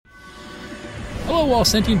Hello, all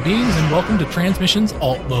sentient beings, and welcome to Transmissions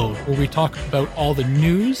Alt Mode, where we talk about all the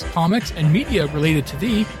news, comics, and media related to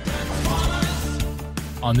thee.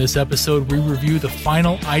 On this episode, we review the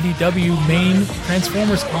final IDW main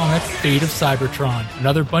Transformers comic, Fate of Cybertron.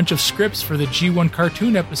 Another bunch of scripts for the G1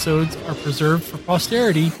 cartoon episodes are preserved for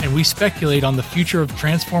posterity, and we speculate on the future of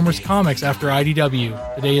Transformers comics after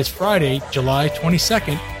IDW. Today is Friday, July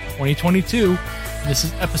 22nd, 2022. And this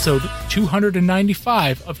is episode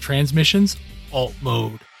 295 of Transmissions Alt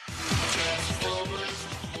Mode.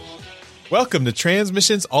 Welcome to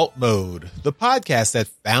Transmissions Alt Mode, the podcast that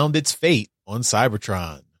found its fate on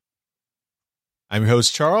Cybertron. I'm your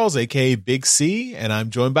host, Charles, aka Big C, and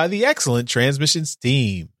I'm joined by the excellent Transmissions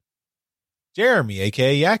team. Jeremy,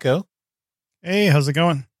 aka Yakko. Hey, how's it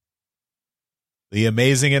going? The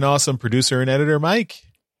amazing and awesome producer and editor, Mike.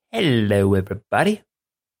 Hello, everybody.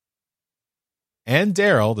 And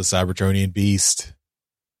Daryl, the Cybertronian beast.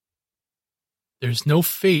 There's no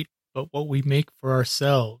fate but what we make for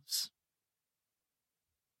ourselves.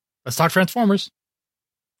 Let's talk Transformers.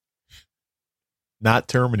 Not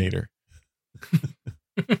Terminator.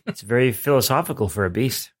 It's very philosophical for a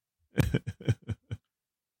beast. It's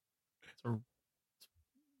a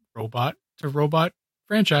robot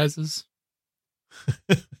franchises.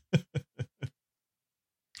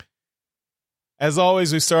 As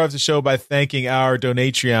always, we start off the show by thanking our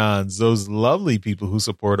Donatreons, those lovely people who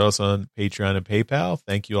support us on Patreon and PayPal.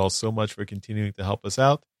 Thank you all so much for continuing to help us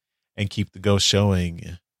out and keep the go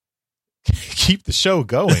showing. Keep the show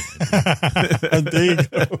going. There you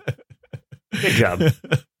go. Good job.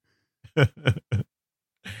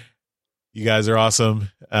 You guys are awesome.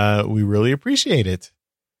 We really appreciate it.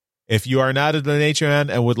 If you are not a Donatreon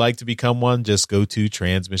and would like to become one, just go to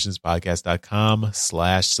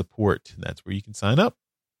transmissionspodcast.com/support. That's where you can sign up.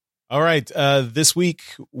 All right. This week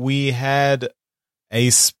we had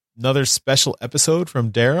another special episode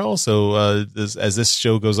from Daryl. So as this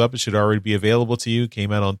show goes up, it should already be available to you.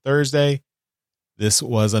 Came out on Thursday. This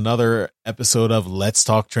was another episode of Let's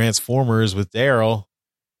Talk Transformers with Daryl.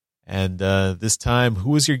 And this time,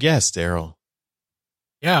 who was your guest, Daryl?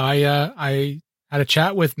 Yeah, I had a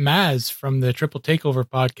chat with Maz from the Triple Takeover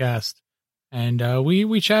podcast, and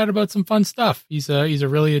we chatted about some fun stuff. He's a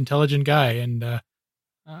really intelligent guy, and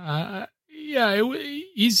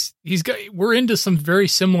we're into some very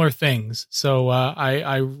similar things. So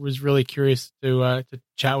I was really curious to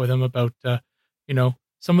chat with him about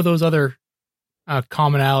some of those other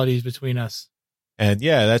commonalities between us. And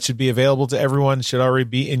yeah, that should be available to everyone. It should already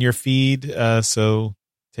be in your feed. So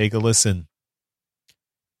take a listen.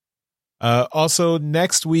 Also,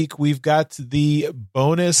 next week, we've got the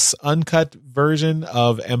bonus uncut version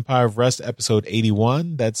of Empire of Rust episode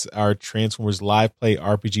 81. That's our Transformers Live Play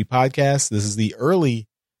RPG podcast. This is the early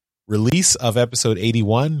release of episode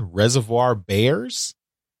 81, Reservoir Bears.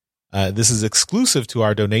 This is exclusive to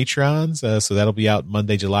our Donatrons, so that'll be out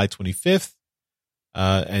Monday, July 25th.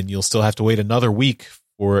 And you'll still have to wait another week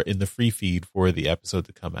in the free feed for the episode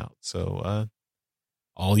to come out. So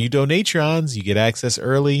all you Donatrons, you get access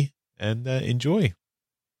early. And enjoy.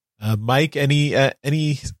 Mike,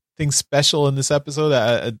 anything special in this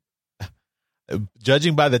episode?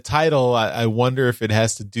 Judging by the title, I wonder if it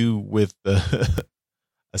has to do with the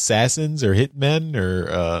assassins or hitmen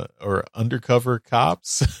or undercover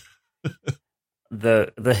cops.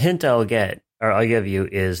 The hint I'll give you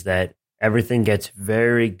is that everything gets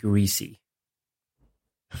very greasy.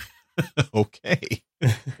 Okay.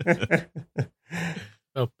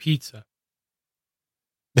 Oh, pizza.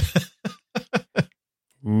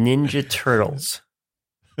 Ninja Turtles.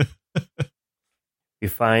 You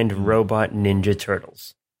find robot Ninja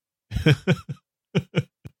Turtles.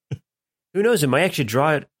 Who knows? It might actually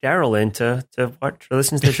draw Daryl in to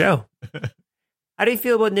listen to the show. How do you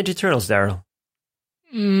feel about Ninja Turtles, Daryl?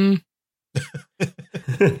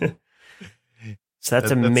 So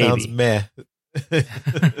that's a maybe. Sounds meh.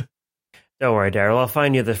 Don't worry, Daryl. I'll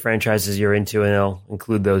find you the franchises you're into, and I'll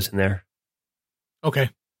include those in there. Okay.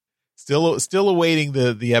 Still awaiting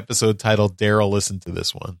the episode titled Daryl Listen to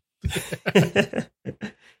This One.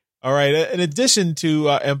 All right. In addition to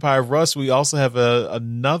Empire of Rust, we also have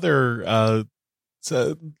another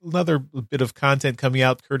bit of content coming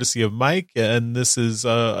out courtesy of Mike. And this is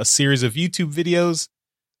a series of YouTube videos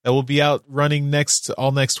that will be out running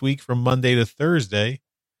all next week from Monday to Thursday.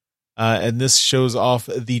 And this shows off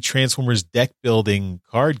the Transformers deck building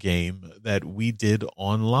card game that we did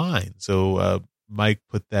online. So Mike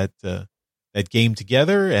put that game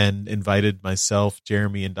together and invited myself,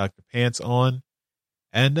 Jeremy, and Dr. Pants on.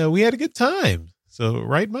 And we had a good time. So,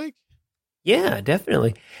 right, Mike? Yeah,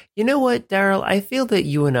 definitely. You know what, Daryl? I feel that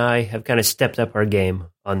you and I have kind of stepped up our game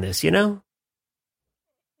on this, you know?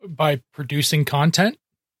 By producing content?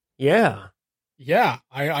 Yeah. Yeah,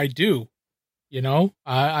 I do. You know,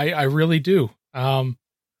 I really do.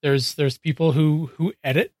 There's people who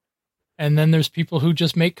edit, and then there's people who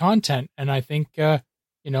just make content. And I think,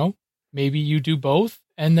 you know, maybe you do both,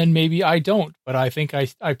 and then maybe I don't. But I think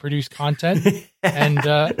I produce content, and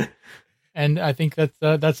I think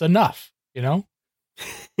that's enough. You know.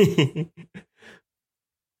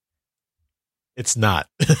 It's not.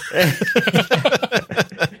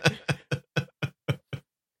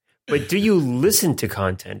 But do you listen to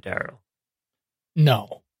content, Daryl?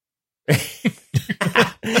 No.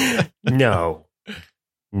 No.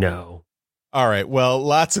 All right. Well,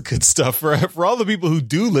 lots of good stuff for all the people who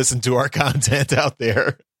do listen to our content out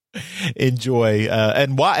there. Enjoy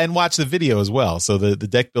and watch the video as well. So the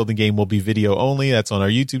deck building game will be video only. That's on our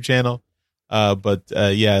YouTube channel. But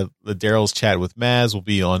the Daryl's chat with Maz will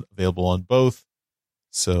be available on both.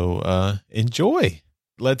 So enjoy.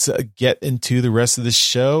 Let's get into the rest of the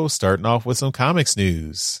show, starting off with some comics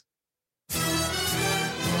news.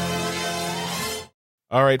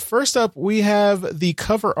 All right, first up, we have the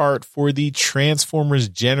cover art for the Transformers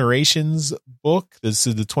Generations book. This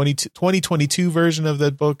is the 2022 version of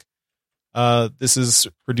that book. This is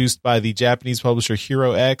produced by the Japanese publisher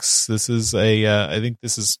Hero X. This is I think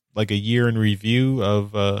this is like a year in review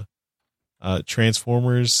of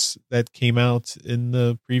Transformers that came out in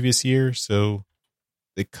the previous year. So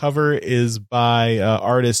the cover is by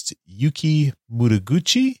artist Yuki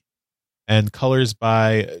Mutaguchi and colors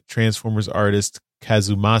by Transformers artist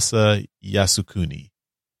Kazumasa Yasukuni.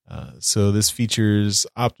 So this features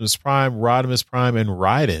Optimus Prime, Rodimus Prime, and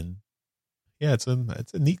Raiden. Yeah, it's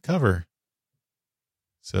a neat cover.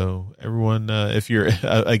 So everyone, if you're,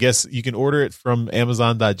 I guess you can order it from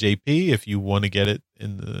Amazon.jp if you want to get it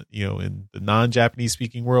in the non-Japanese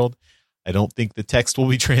speaking world. I don't think the text will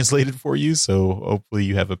be translated for you, so hopefully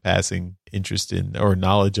you have a passing interest in or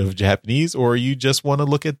knowledge of Japanese, or you just want to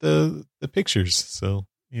look at the pictures. So,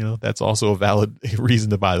 that's also a valid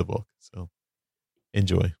reason to buy the book. So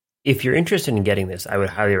enjoy. If you're interested in getting this, I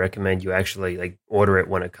would highly recommend you actually order it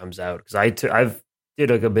when it comes out, because I've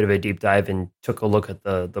did a bit of a deep dive and took a look at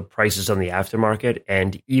the prices on the aftermarket,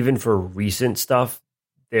 and even for recent stuff,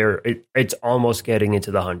 it's almost getting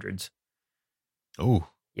into the hundreds. Oh.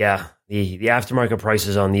 Yeah, the aftermarket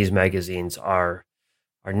prices on these magazines are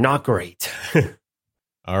not great.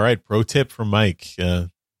 All right, pro tip from Mike.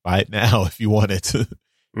 Buy it now if you want it.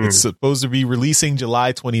 It's supposed to be releasing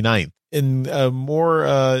July 29th. In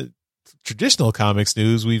more traditional comics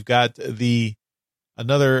news, we've got the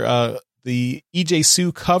EJ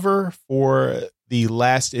Sue cover for the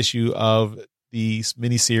last issue of the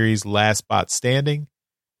miniseries Last Bot Standing.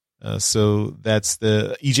 So that's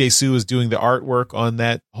the EJ Sue is doing the artwork on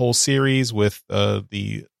that whole series with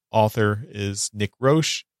the author is Nick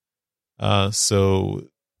Roche. So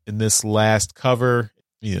in this last cover,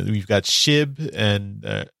 we've got Shib and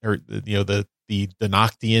the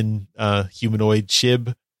Donoctian humanoid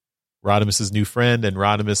Shib, Rodimus's new friend, and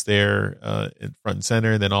Rodimus there in front and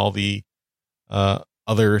center, and then all the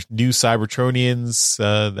other new Cybertronians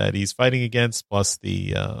that he's fighting against, plus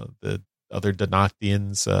the other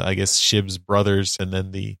Donoctians, I guess Shib's brothers, and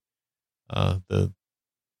then the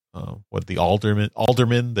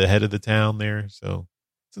Alderman, the head of the town there. So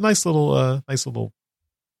it's a nice little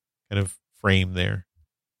kind of frame there.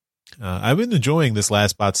 I've been enjoying this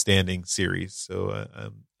Last Bot Standing series, so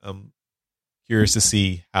I'm curious to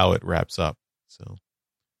see how it wraps up. So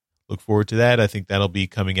look forward to that. I think that'll be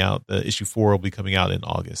coming out. Issue 4 will be coming out in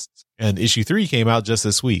August, and issue 3 came out just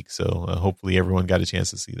this week. So hopefully everyone got a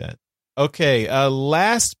chance to see that. Okay,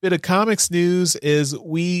 last bit of comics news is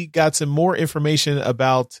we got some more information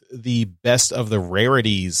about the Best of the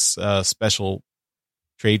Rarities special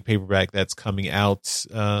trade paperback that's coming out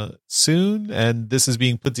soon, and this is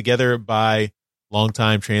being put together by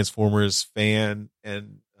longtime Transformers fan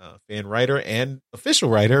and fan writer and official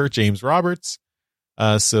writer James Roberts.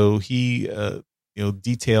 So he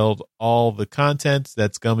detailed all the content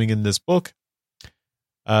that's coming in this book.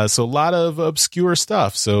 So a lot of obscure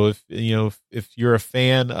stuff. So if you're a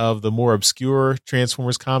fan of the more obscure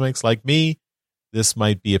Transformers comics like me, this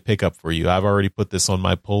might be a pickup for you. I've already put this on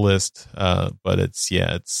my pull list, but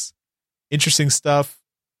it's interesting stuff.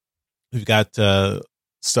 We've got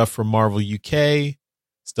stuff from Marvel UK,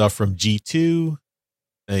 stuff from G2,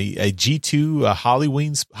 a G2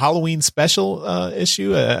 Halloween special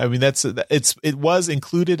issue. I mean, it was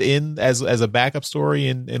included in as a backup story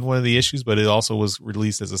in one of the issues, but it also was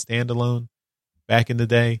released as a standalone back in the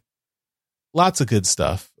day. Lots of good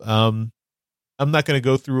stuff. I'm not going to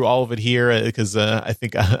go through all of it here because I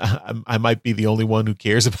think I might be the only one who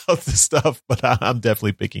cares about this stuff, but I'm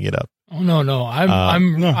definitely picking it up. Oh no,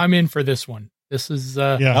 I'm in for this one. This is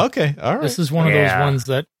okay, all right. This is one of those ones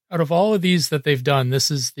that out of all of these that they've done, this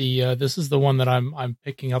is the one that I'm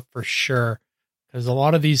picking up for sure, because a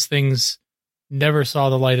lot of these things never saw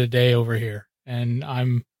the light of day over here, and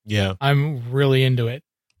I'm really into it.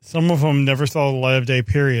 Some of them never saw the light of day,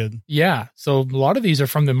 period. Yeah. So a lot of these are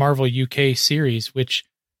from the Marvel UK series, which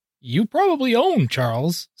you probably own,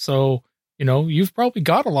 Charles. So, you've probably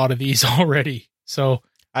got a lot of these already. So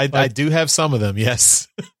I do have some of them. Yes.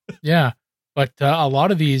 Yeah. But a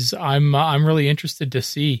lot of these I'm really interested to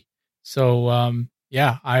see. So, I'm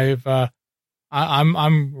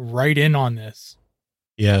right in on this.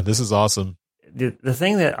 Yeah, this is awesome. The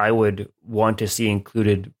thing that I would want to see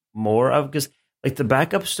included more of, because like the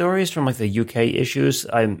backup stories from like the UK issues,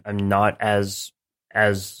 I'm not as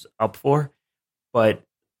up for, but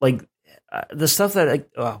like the stuff that like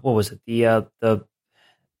what was it, the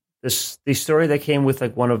story that came with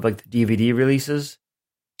like one of like the DVD releases.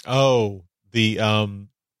 Oh, you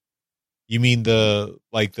mean the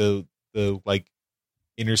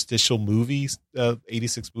interstitial movies,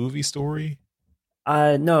 86 movie story?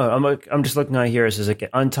 No, I'm just looking at here. It says like an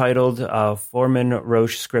untitled Foreman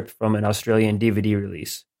Roche script from an Australian DVD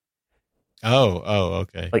release. Oh,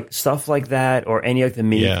 okay. Like stuff like that, or any of the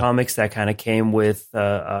mini comics that kind of came with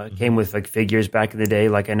like figures back in the day.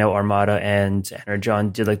 Like I know Armada and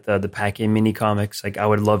Energon did like the pack-in mini comics. Like I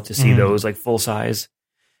would love to see those like full size.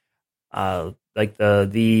 Like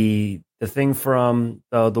the thing from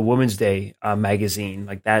the Women's Day magazine,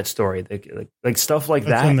 like that story, like stuff like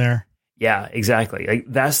That's that. in there. Yeah, exactly. Like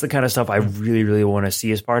that's the kind of stuff I really, really want to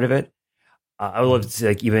see as part of it. I would love to see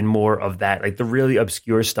like even more of that, like the really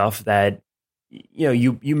obscure stuff that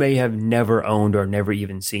you may have never owned or never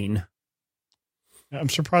even seen. I'm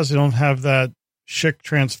surprised they don't have that Schick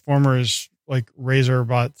Transformers like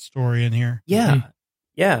Razorbot story in here. Yeah,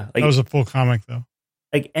 yeah. Like, that was a full comic though.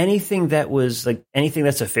 Like anything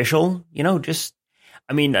that's official, just.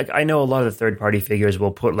 I mean, like, I know a lot of the third-party figures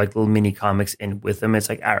will put like little mini comics in with them. It's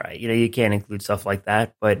like, all right, you can't include stuff like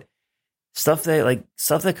that, but stuff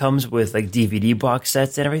that comes with like DVD box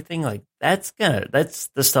sets and everything, like that's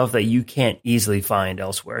the stuff that you can't easily find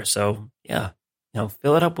elsewhere. So yeah,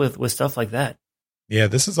 fill it up with stuff like that. Yeah,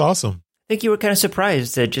 this is awesome. I think you were kind of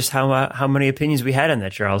surprised at just how many opinions we had on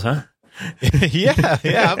that, Charles, huh?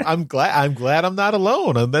 yeah. I'm glad I'm not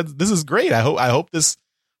alone. This is great. I hope this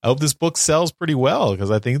book sells pretty well, because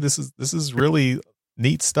I think this is really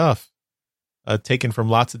neat stuff, taken from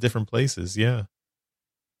lots of different places. Yeah.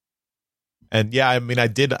 And yeah, I mean, I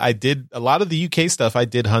did a lot of the UK stuff I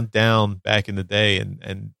did hunt down back in the day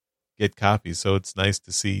and get copies. So it's nice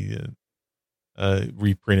to see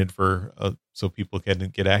reprinted for so people can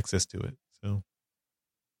get access to it. So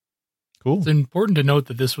cool. It's important to note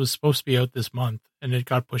that this was supposed to be out this month and it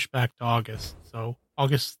got pushed back to August. So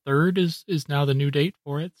August 3rd is now the new date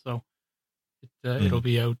for it. So it'll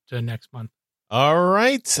be out next month. All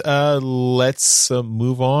right. Let's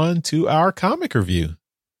move on to our comic review.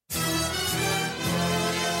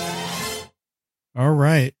 All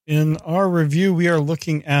right. In our review, we are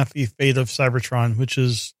looking at The Fate of Cybertron, which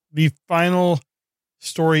is the final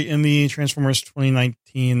story in the Transformers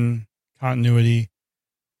 2019 continuity.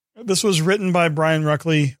 This was written by Brian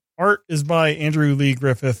Ruckley. Art is by Andrew Lee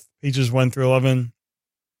Griffith, pages 1 through 11.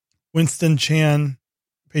 Winston Chan,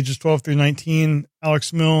 pages 12 through 19.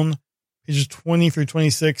 Alex Milne, pages 20 through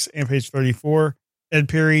 26 and page 34. Ed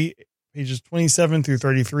Perry, pages 27 through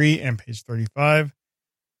 33 and page 35.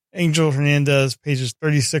 Angel Hernandez, pages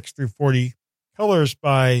 36 through 40. Colors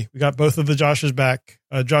by, we got both of the Joshes back.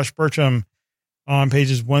 Josh Burcham on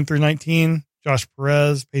pages 1 through 19. Josh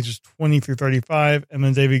Perez, pages 20 through 35. And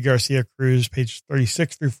then David Garcia Cruz, pages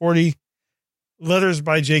 36 through 40. Letters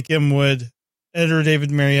by Jake M. Wood. Editor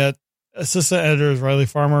David Marriott. Assistant editor is Riley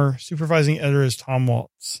Farmer. Supervising editor is Tom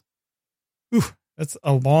Waltz. Whew, that's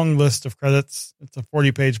a long list of credits. It's a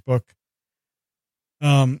 40-page book.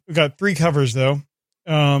 We got 3 covers, though.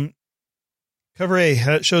 Cover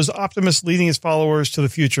A shows Optimus leading his followers to the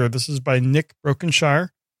future. This is by Nick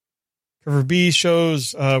Brokenshire. Cover B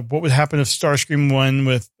shows what would happen if Starscream 1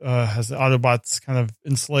 has the Autobots kind of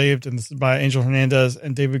enslaved, and this is by Angel Hernandez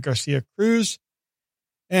and David Garcia Cruz.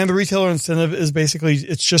 And the retailer incentive is basically,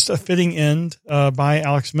 it's just a fitting end by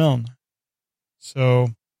Alex Milne. So,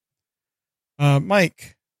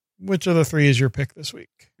 Mike, which of the 3 is your pick this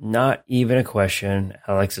week? Not even a question.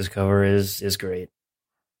 Alex's cover is great.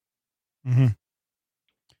 Mm-hmm.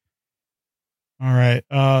 All right.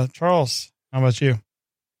 Charles, how about you?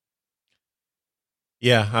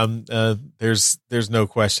 Yeah, there's no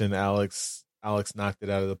question. Alex knocked it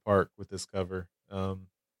out of the park with this cover.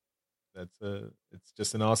 It's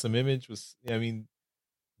just an awesome image.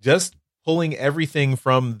 Just pulling everything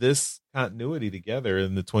from this continuity together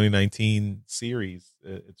in the 2019 series.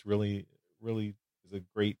 It's really is a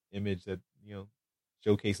great image that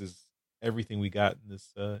showcases everything we got in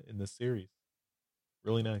this series.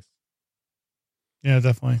 Really nice. Yeah,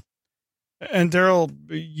 definitely. And Daryl,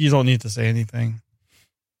 you don't need to say anything.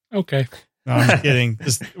 Okay. No, I'm just kidding.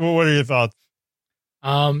 Just what are your thoughts?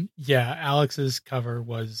 Yeah, Alex's cover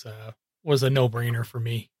was a no-brainer for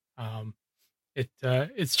me.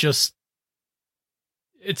 It's just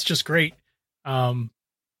great. Him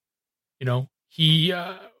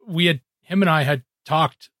and I had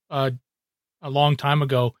talked a long time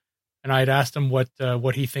ago, and I had asked him what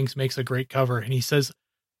he thinks makes a great cover, and he says,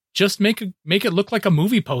 just make it look like a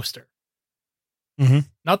movie poster. Mm-hmm.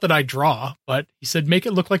 Not that I draw, but he said, make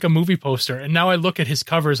it look like a movie poster. And now I look at his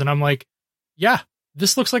covers and I'm like, yeah,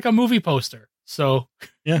 this looks like a movie poster. So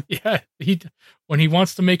yeah, when he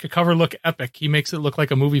wants to make a cover look epic, he makes it look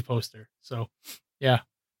like a movie poster. So yeah,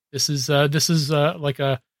 this is like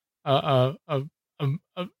an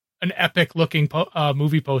epic looking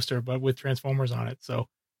movie poster, but with Transformers on it. So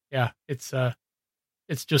yeah, it's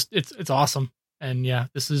awesome. And yeah,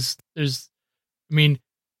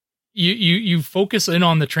 you focus in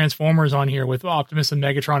on the Transformers on here with Optimus and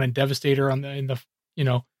Megatron and Devastator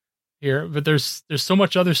here, but there's so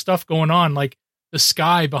much other stuff going on. Like the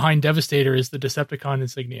sky behind Devastator is the Decepticon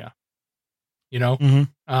insignia.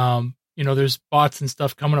 Mm-hmm. There's bots and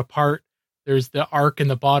stuff coming apart. There's the arc in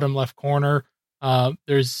the bottom left corner.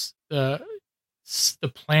 There's the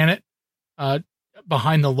planet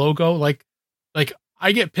behind the logo. Like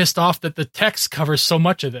I get pissed off that the text covers so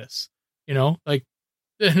much of this.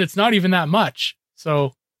 And it's not even that much.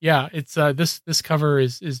 So yeah, it's this cover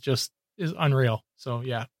is unreal. So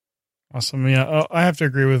yeah. Awesome. Yeah. I have to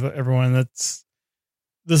agree with everyone. This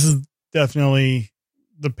is definitely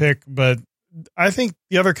the pick, but I think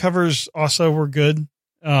the other covers also were good.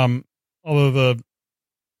 Although the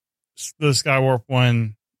Skywarp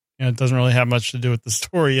one, it doesn't really have much to do with the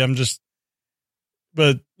story.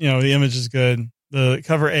 But the image is good. The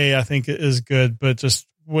cover A, I think, is good, but just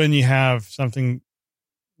when you have something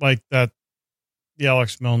like that, the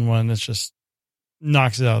Alex Milne one, it just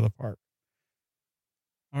knocks it out of the park.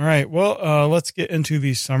 All right. Well, let's get into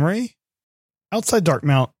the summary. Outside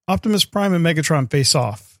Darkmount, Optimus Prime and Megatron face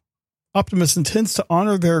off. Optimus intends to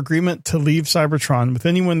honor their agreement to leave Cybertron with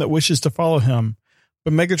anyone that wishes to follow him,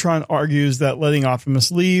 but Megatron argues that letting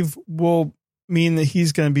Optimus leave will mean that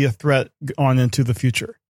he's going to be a threat on into the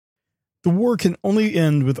future. The war can only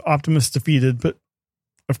end with Optimus defeated, but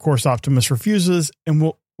of course Optimus refuses and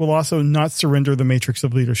will also not surrender the matrix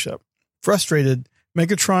of leadership. Frustrated,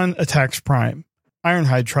 Megatron attacks Prime.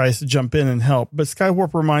 Ironhide tries to jump in and help, but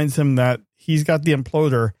Skywarp reminds him that he's got the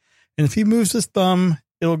imploder, and if he moves his thumb,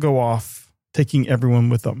 it'll go off, taking everyone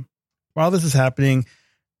with him. While this is happening,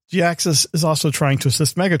 G-Axis is also trying to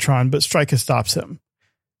assist Megatron, but Striker stops him.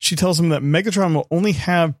 She tells him that Megatron will only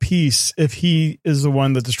have peace if he is the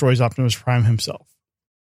one that destroys Optimus Prime himself.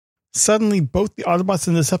 Suddenly, both the Autobots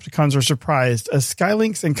and Decepticons are surprised as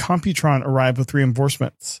Skylynx and Computron arrive with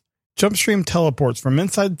reinforcements. Jumpstream teleports from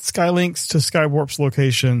inside Skylynx to Skywarp's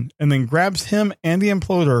location and then grabs him and the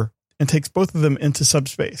imploder and takes both of them into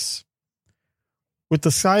subspace. With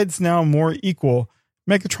the sides now more equal,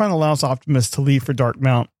 Megatron allows Optimus to leave for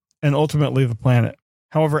Darkmount and ultimately the planet.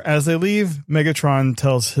 However, as they leave, Megatron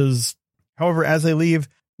tells his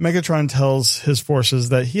forces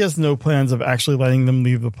that he has no plans of actually letting them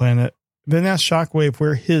leave the planet, then asks Shockwave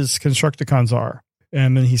where his Constructicons are,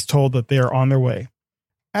 and then he's told that they are on their way.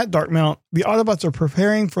 At Darkmount, the Autobots are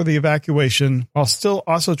preparing for the evacuation while still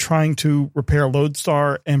also trying to repair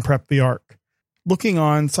Lodestar and prep the Ark. Looking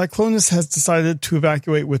on, Cyclonus has decided to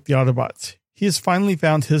evacuate with the Autobots. He has finally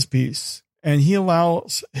found his peace, and he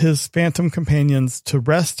allows his phantom companions to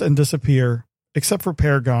rest and disappear, except for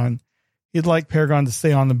Paragon. He'd like Paragon to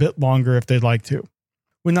stay on a bit longer if they'd like to.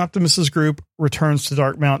 When Optimus's group returns to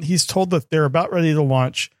Darkmount, he's told that they're about ready to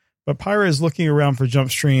launch, but Pyra is looking around for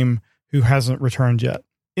Jumpstream, who hasn't returned yet.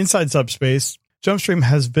 Inside subspace, Jumpstream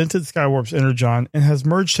has vented Skywarp's Energon and has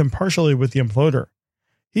merged him partially with the imploder.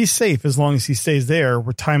 He's safe as long as he stays there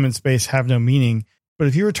where time and space have no meaning, but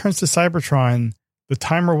if he returns to Cybertron, the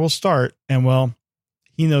timer will start and, well,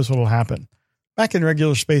 he knows what will happen. Back in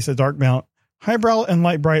regular space at Darkmount, Highbrow and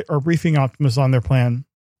Lightbright are briefing Optimus on their plan.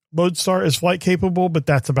 Lodestar is flight capable, but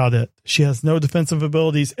that's about it. She has no defensive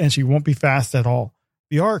abilities and she won't be fast at all.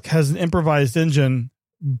 The Ark has an improvised engine,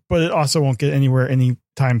 but it also won't get anywhere any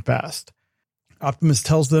time fast. Optimus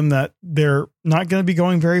tells them that they're not going to be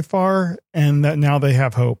going very far and that now they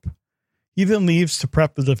have hope. He then leaves to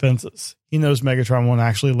prep the defenses. He knows Megatron won't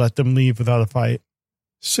actually let them leave without a fight.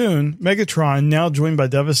 Soon, Megatron, now joined by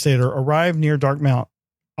Devastator, arrive near Dark Mount.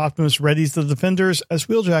 Optimus readies the defenders as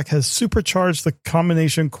Wheeljack has supercharged the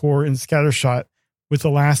combination core in Scattershot with the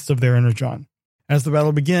last of their Energon. As the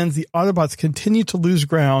battle begins, the Autobots continue to lose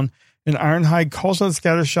ground, and Ironhide calls on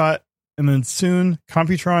Scattershot, and then soon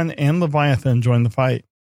Computron and Leviathan join the fight.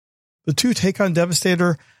 The two take on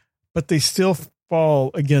Devastator, but they still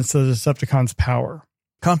fall against the Decepticons' power.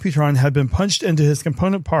 Computron had been punched into his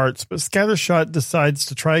component parts, but Scattershot decides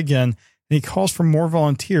to try again, and he calls for more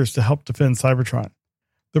volunteers to help defend Cybertron.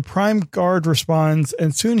 The Prime Guard responds,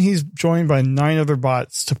 and soon he's joined by 9 other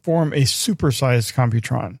bots to form a supersized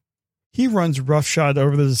Computron. He runs roughshod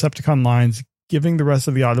over the Decepticon lines, giving the rest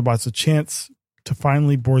of the Autobots a chance to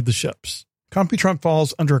finally board the ships. Computron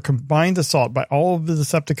falls under a combined assault by all of the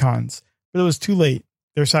Decepticons, but it was too late.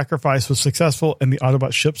 Their sacrifice was successful, and the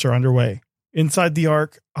Autobot ships are underway. Inside the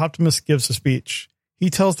Ark, Optimus gives a speech. He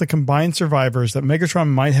tells the combined survivors that Megatron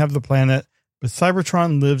might have the planet, but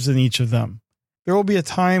Cybertron lives in each of them. There will be a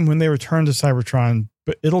time when they return to Cybertron,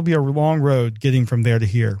 but it'll be a long road getting from there to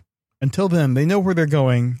here. Until then, they know where they're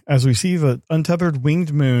going, as we see the untethered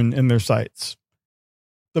winged moon in their sights.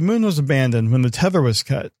 The moon was abandoned when the tether was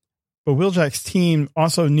cut, but Wheeljack's team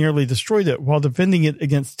also nearly destroyed it while defending it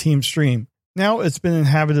against Team Stream. Now it's been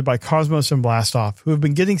inhabited by Cosmos and Blastoff, who have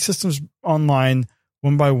been getting systems online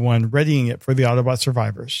one by one, readying it for the Autobot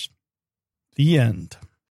survivors. The end.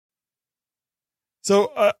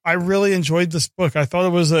 So I really enjoyed this book. I thought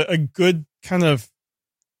it was a good kind of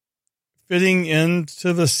fitting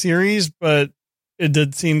into the series, but it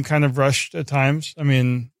did seem kind of rushed at times. I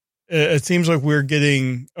mean, it seems like we're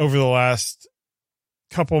getting, over the last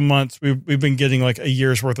couple months, we've been getting like a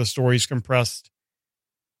year's worth of stories compressed,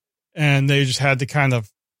 and they just had to kind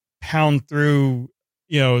of pound through,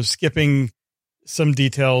 skipping some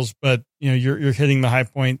details, but you're hitting the high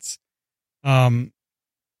points.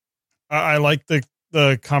 I like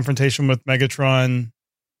the confrontation with Megatron,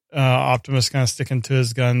 Optimus kind of sticking to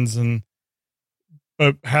his guns,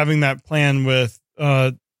 but having that plan with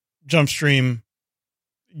Jumpstream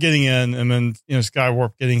getting in, and then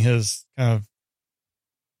Skywarp getting his kind of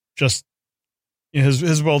just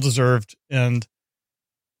his well deserved, and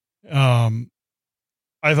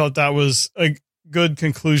I thought that was a good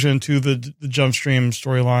conclusion to the Jumpstream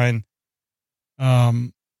storyline,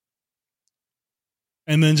 and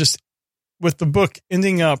then just with the book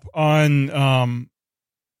ending up on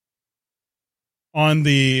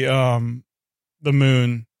the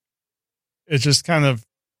moon, it just kind of,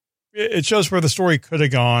 it shows where the story could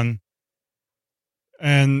have gone.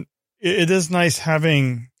 And it is nice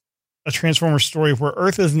having a Transformers story where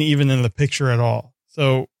Earth isn't even in the picture at all.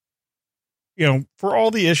 So, for all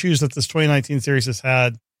the issues that this 2019 series has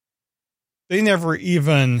had, they never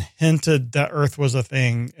even hinted that Earth was a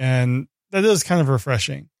thing. And that is kind of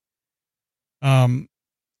refreshing.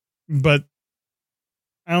 But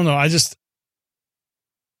I don't know.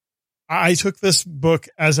 I took this book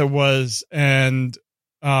as it was, and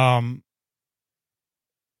I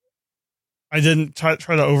didn't try to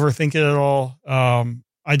overthink it at all.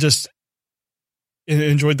 I just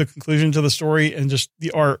enjoyed the conclusion to the story, and just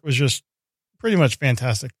the art was just pretty much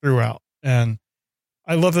fantastic throughout. And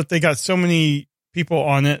I love that they got so many people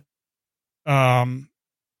on it,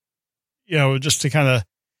 just to kind of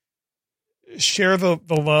share the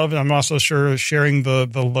love. And I'm also sure sharing the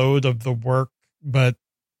load of the work, but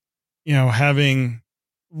having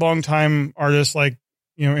longtime artists like,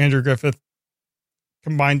 Andrew Griffith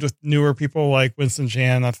combined with newer people like Winston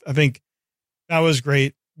Chan. I think that was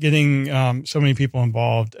great, getting so many people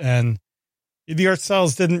involved, and the art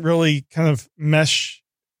styles didn't really kind of mesh,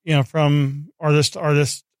 from artist to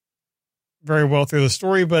artist very well through the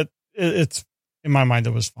story, but it's, in my mind,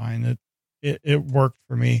 it was fine. It worked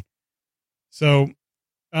for me. So,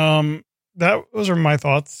 those are my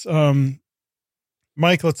thoughts.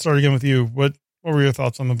 Mike, let's start again with you. What were your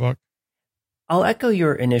thoughts on the book? I'll echo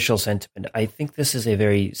your initial sentiment. I think this is a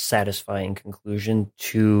very satisfying conclusion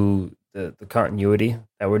to the continuity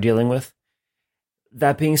that we're dealing with.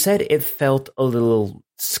 That being said, it felt a little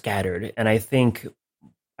scattered, and I think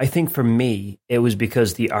for me, it was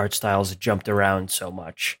because the art styles jumped around so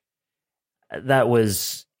much. That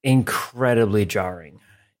was incredibly jarring.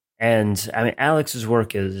 And I mean, Alex's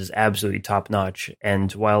work is absolutely top notch. And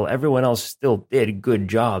while everyone else still did good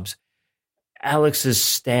jobs, Alex's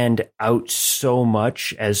stand out so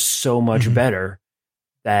much as so much better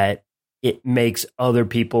that it makes other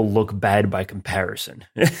people look bad by comparison.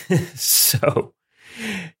 So,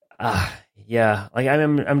 Yeah, like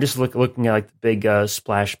I'm just looking at like the big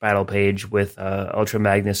splash battle page with Ultra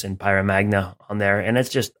Magnus and Pyra Magna on there, and it's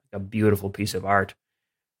just a beautiful piece of art.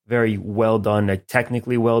 Very well done,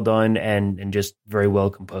 technically well done, and just very well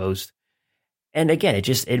composed. And again,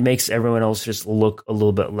 it makes everyone else just look a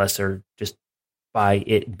little bit lesser just by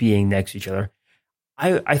it being next to each other.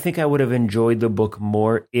 I think I would have enjoyed the book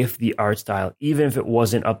more if the art style, even if it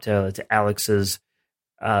wasn't up to Alex's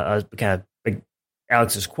kind of like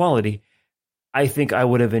Alex's quality, I think I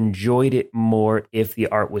would have enjoyed it more if the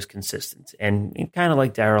art was consistent. And kind of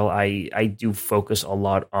like Daryl, I do focus a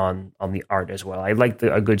lot on the art as well. I like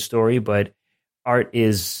a good story, but art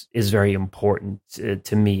is very important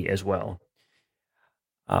to me as well.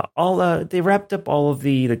 They wrapped up all of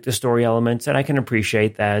the story elements, and I can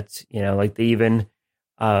appreciate that. Like they even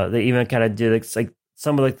kind of did like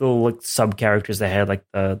some of like the little like sub characters they had, like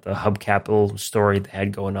the Hubcapital story they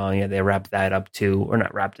had going on. Yeah, they wrapped that up too, or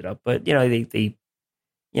not wrapped it up, but they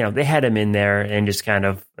had him in there and just kind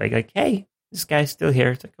of like, hey, this guy's still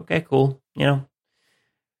here. It's like, okay, cool.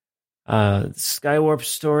 Skywarp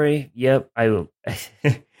story. Yep, I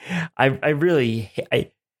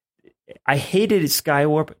hated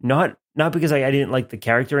Skywarp, not because I didn't like the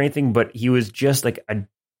character or anything, but he was just like a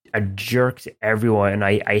jerk to everyone, and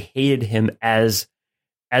I hated him as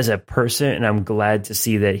a person, and I'm glad to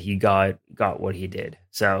see that he got what he did.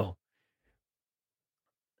 So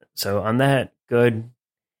on that, good.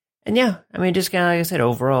 And yeah, I mean, just kind of like I said,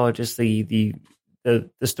 overall, just the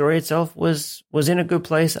story itself was in a good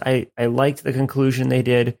place. I liked the conclusion they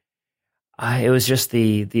did. It was just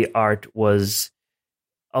the art was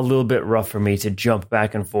a little bit rough for me to jump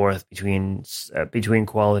back and forth between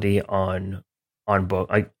quality on book,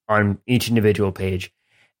 like on each individual page.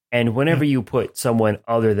 And whenever you put someone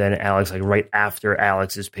other than Alex, like right after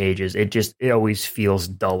Alex's pages, it always feels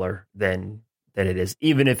duller than it is,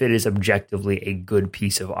 even if it is objectively a good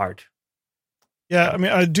piece of art. Yeah, I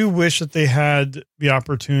mean, I do wish that they had the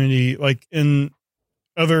opportunity, like in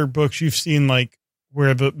other books you've seen, like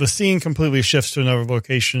where the scene completely shifts to another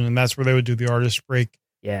location, and that's where they would do the artist break.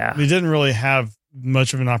 Yeah. They didn't really have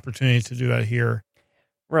much of an opportunity to do that here.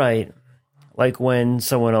 Right. Like when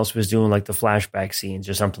someone else was doing like the flashback scenes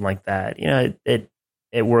or something like that. It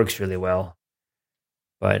works really well.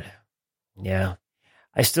 But yeah.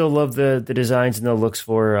 I still love the designs and the looks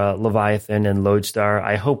for Leviathan and Lodestar.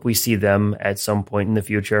 I hope we see them at some point in the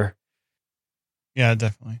future. Yeah,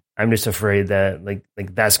 definitely. I'm just afraid that like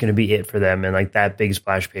that's going to be it for them, and like that big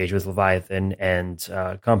splash page with Leviathan and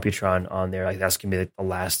Computron on there, like that's going to be like the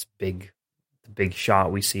last big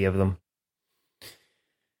shot we see of them.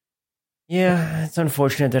 Yeah, it's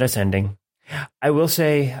unfortunate that it's ending. I will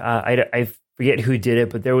say I forget who did it,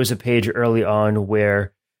 but there was a page early on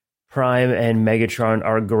where Prime and Megatron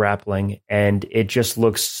are grappling, and it just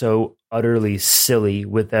looks so utterly silly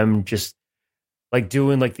with them just like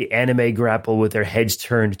doing like the anime grapple with their heads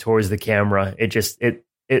turned towards the camera. I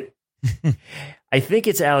think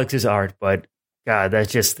it's Alex's art, but God,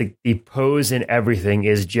 that's just the pose and everything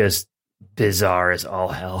is just bizarre as all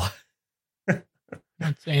hell.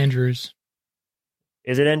 That's Andrews.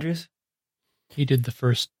 Is it Andrews? He did the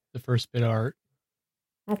first bit of art.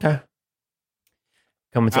 Okay.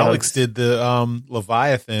 Alex did the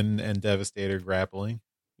Leviathan and Devastator grappling.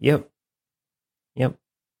 Yep.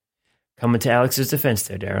 Coming to Alex's defense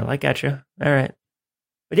there, Daryl. I got you. All right.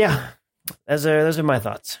 But yeah, those are my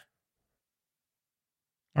thoughts.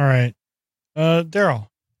 All right. Daryl,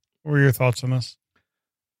 what were your thoughts on this?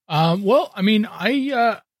 Well, I mean,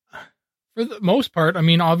 for the most part, I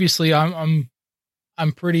mean, obviously I'm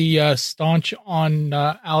pretty staunch on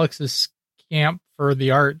Alex's camp for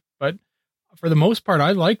the art, but for the most part,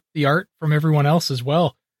 I liked the art from everyone else as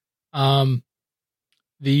well.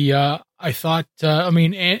 I thought,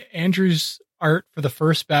 Andrew's art for the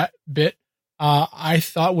first bit, I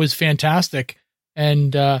thought was fantastic.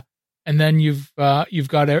 And then you've got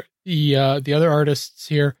the other artists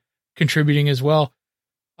here contributing as well.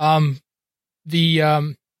 I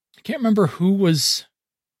can't remember who was,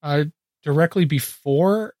 directly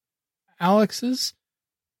before Alex's.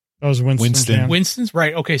 That was Winston. Winston's,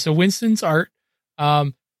 right. Okay. So Winston's art,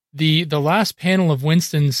 the last panel of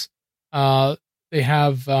Winston's, they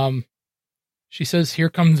have, she says, "Here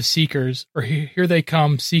come the Seekers," or "Here they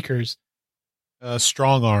come, Seekers."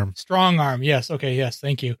 Strong arm. Yes. Okay. Yes.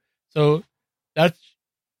 Thank you. So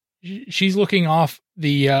she's looking off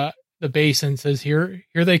the base and says, "Here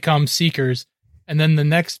they come, Seekers." And then the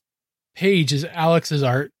next page is Alex's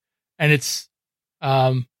art, and it's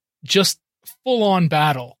just full on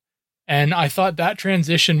battle. And I thought that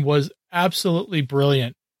transition was absolutely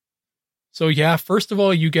brilliant. So yeah, first of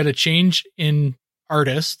all, you get a change in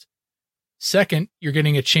artist. Second, you're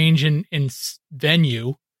getting a change in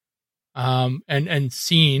venue, and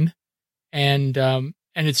scene, and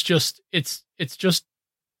it's just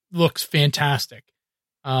looks fantastic.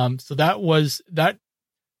 So that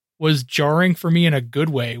was jarring for me in a good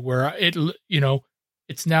way, where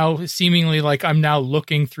it's now seemingly like I'm now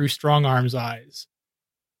looking through Strong Arm's eyes.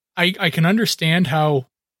 I can understand how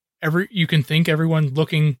you can think everyone's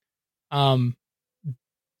looking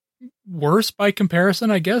worse by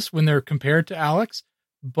comparison, I guess, when they're compared to Alex.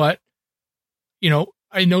 But,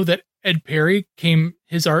 I know that Ed Perry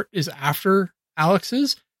his art is after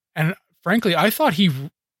Alex's. And frankly, I thought he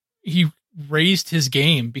raised his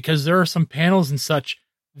game, because there are some panels and such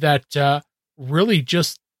that really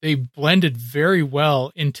just, they blended very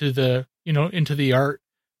well into the art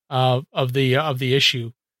of the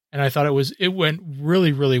issue. And I thought it went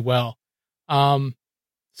really, really well.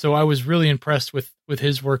 So I was really impressed with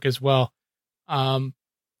his work as well. I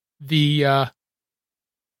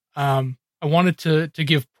wanted to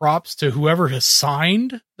give props to whoever has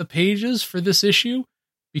signed the pages for this issue,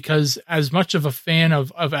 because as much of a fan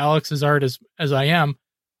of Alex's art as I am,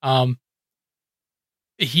 I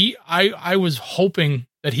was hoping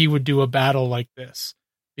that he would do a battle like this,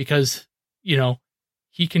 because,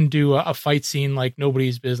 he can do a fight scene like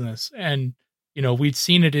nobody's business. And, we'd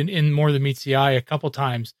seen it in More Than Meets the Eye a couple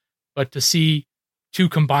times, but to see two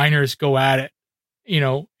combiners go at it,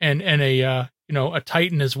 and a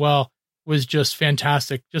Titan as well, was just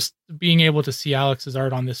fantastic. Just being able to see Alex's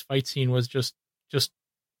art on this fight scene was just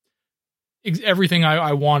everything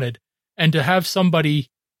I wanted. And to have somebody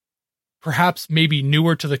perhaps maybe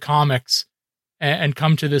newer to the comics and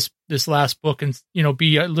come to this last book and,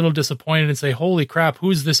 be a little disappointed and say, holy crap,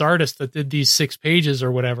 who's this artist that did these 6 pages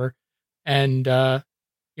or whatever? And,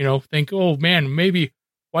 think, oh man, maybe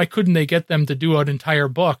why couldn't they get them to do an entire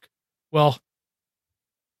book? Well,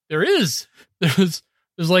 there's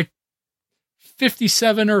like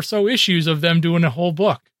 57 or so issues of them doing a whole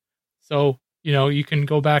book. So, you can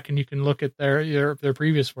go back and you can look at their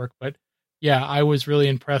previous work. But yeah, I was really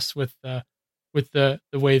impressed with the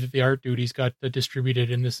way that the art duties got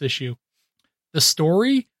distributed in this issue. The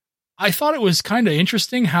story, I thought it was kind of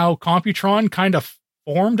interesting how Computron kind of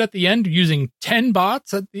formed at the end using 10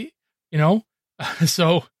 bots at the,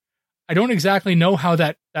 so I don't exactly know how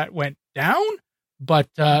that went down, but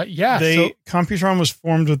yeah. Computron was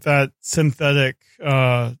formed with that synthetic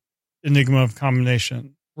Enigma of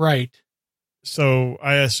combination. Right. So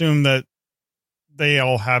I assume that they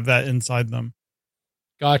all have that inside them.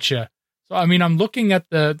 Gotcha. So, I mean, I'm looking at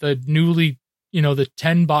the newly, the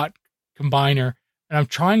 10 bot combiner, and I'm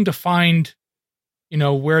trying to find,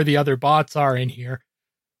 where the other bots are in here.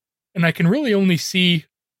 And I can really only see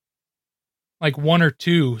like 1 or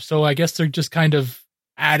 2. So I guess they're just kind of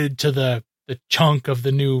added to the chunk of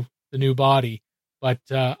the new body. But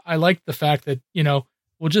I like the fact that,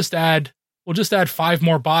 we'll just add 5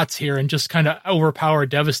 more bots here and just kind of overpower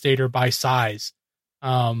Devastator by size.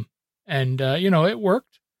 It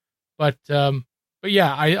worked. But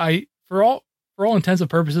yeah, I for all intents and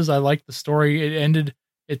purposes, I liked the story. It ended,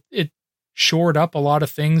 it shored up a lot of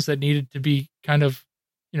things that needed to be kind of,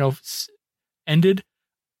 ended.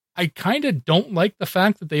 I kind of don't like the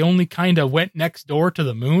fact that they only kind of went next door to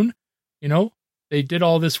the moon. They did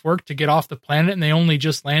all this work to get off the planet and they only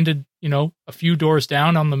just landed, a few doors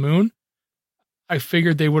down on the moon. I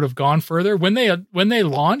figured they would have gone further. When they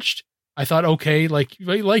launched, I thought, okay, like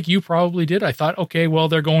you probably did. I thought, okay, well,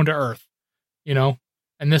 they're going to Earth,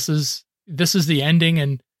 and this is the ending,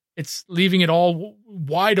 and it's leaving it all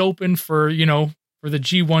wide open for the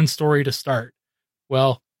G1 story to start.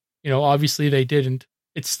 Well, obviously they didn't.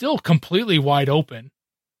 It's still completely wide open,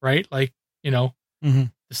 right? Like,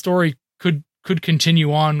 the story could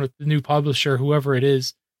continue on with the new publisher, whoever it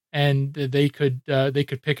is, and they could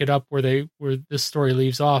pick it up where this story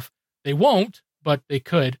leaves off. They won't, but they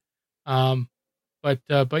could. But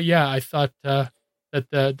yeah, I thought that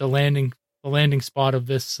the landing spot of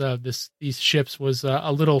these ships was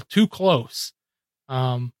a little too close.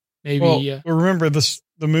 Maybe. Well, remember the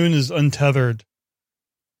moon is untethered,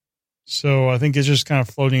 so I think it's just kind of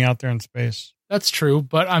floating out there in space. That's true,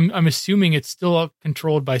 but I'm assuming it's still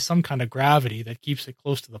controlled by some kind of gravity that keeps it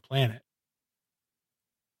close to the planet.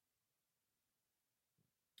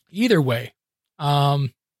 Either way,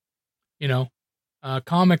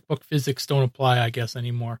 comic book physics don't apply, I guess,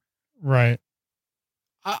 anymore. Right.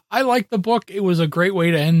 I like the book. It was a great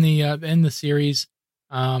way to end the series.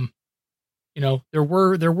 There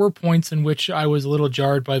were points in which I was a little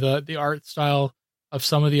jarred by the art style of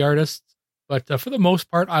some of the artists, but for the most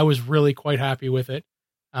part, I was really quite happy with it.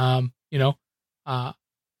 I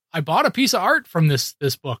I bought a piece of art from this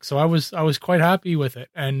book, so I was quite happy with it.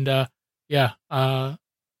 And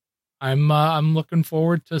I'm looking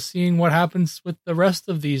forward to seeing what happens with the rest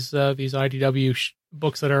of these IDW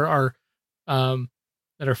books that are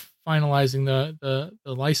finalizing the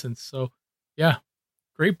license. So yeah,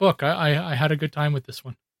 great book. I had a good time with this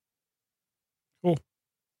one. Cool.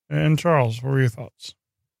 And Charles, what were your thoughts?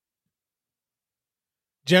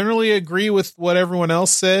 Generally agree with what everyone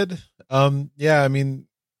else said. Yeah, I mean,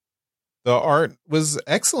 the art was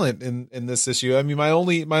excellent in this issue. I mean, my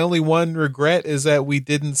only one regret is that we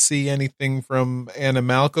didn't see anything from Anna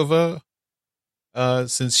Malkova,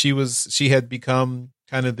 since she had become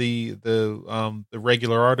kind of the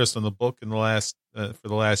regular artist on the book in the last for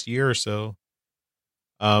the last year or so.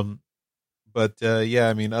 But yeah,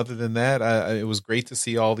 I mean, other than that, it was great to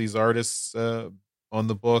see all these artists on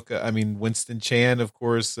the book. I mean, Winston Chan, of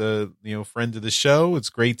course, friend of the show. It's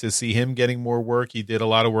great to see him getting more work. He did a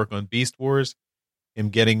lot of work on Beast Wars. Him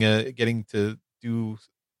getting to do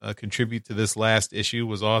contribute to this last issue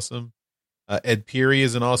was awesome. Ed Peary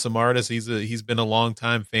is an awesome artist. He's been a long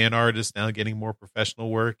time fan artist, now getting more professional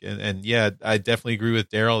work. And yeah, I definitely agree with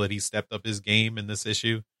Daryl that he stepped up his game in this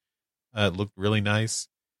issue. It looked really nice.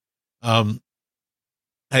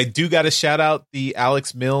 I do got to shout out the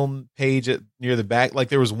Alex Milne page near the back. Like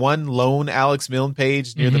there was one lone Alex Milne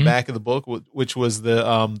page near the back of the book, which was the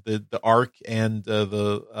arc and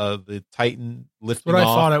the Titan lifting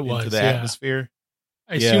off into the atmosphere.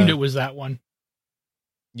 I assumed it was that one.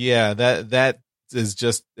 Yeah, that is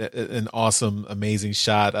just an awesome, amazing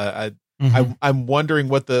shot. I'm wondering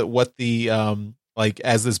what the like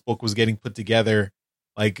as this book was getting put together.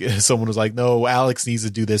 Like someone was like, "No, Alex needs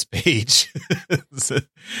to do this page," because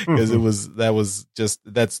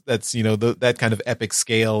that's that kind of epic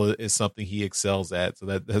scale is something he excels at. So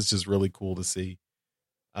that's just really cool to see.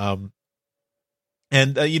 I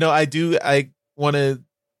want to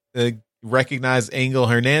recognize Angel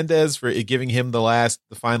Hernandez for giving him the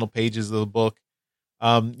final pages of the book.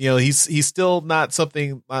 He's still not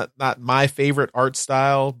my favorite art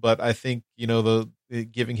style, but I think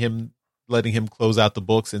letting him close out the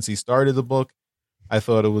book since he started the book, I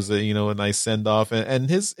thought it was a nice send off, and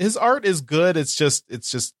his art is good. It's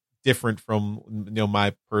just different from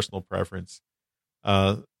my personal preference.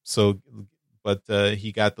 But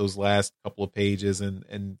he got those last couple of pages,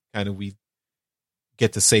 and kind of we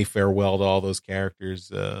get to say farewell to all those characters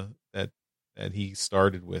that he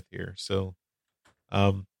started with here. So,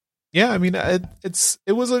 yeah, I mean, it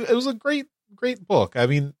was a great book. I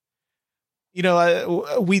mean,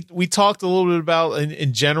 we talked a little bit about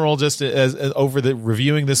in general, just as over the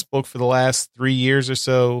reviewing this book for the last 3 years or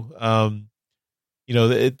so.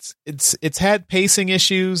 It's had pacing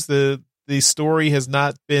issues. The story has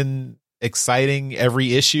not been exciting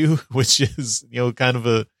every issue, which is kind of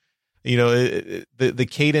a the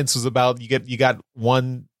cadence was about you got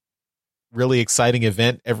one really exciting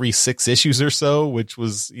event every 6 issues or so, which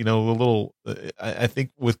was a little. I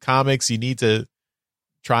think with comics you need to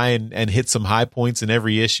try and hit some high points in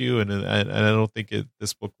every issue, and I don't think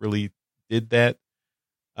this book really did that.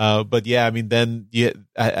 But yeah, I mean, then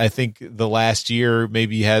I think the last year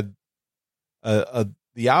maybe you had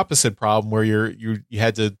the opposite problem where you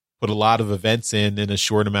had to put a lot of events in a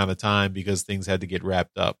short amount of time because things had to get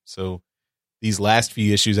wrapped up. So these last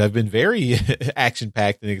few issues have been very action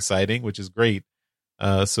packed and exciting, which is great.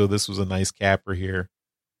 So this was a nice capper here.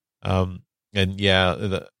 And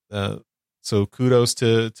yeah, so kudos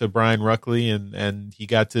to Brian Ruckley, and he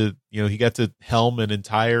got to helm an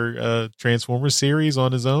entire Transformers series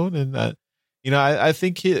on his own, and I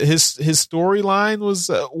think his storyline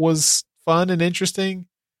was fun and interesting.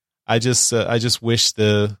 I just wish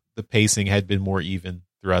the pacing had been more even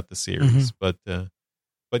throughout the series, but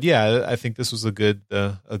yeah, I think this was a good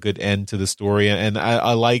end to the story, and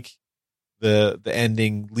I like the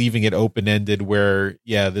ending, leaving it open ended, where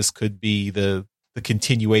this could be the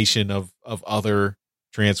continuation of other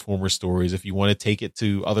Transformer stories. If you want to take it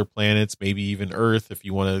to other planets, maybe even Earth, if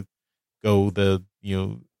you want to go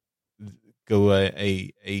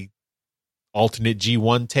a alternate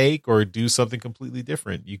G1 take or do something completely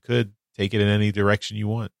different, you could take it in any direction you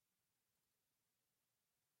want.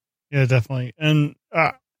 Yeah, definitely. And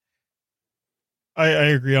I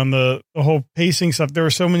agree on the whole pacing stuff. There were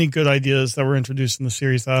so many good ideas that were introduced in the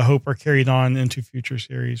series that I hope are carried on into future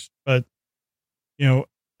series. But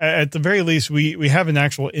at the very least, we have an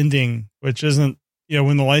actual ending, which isn't,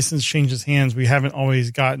 when the license changes hands, we haven't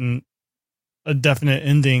always gotten a definite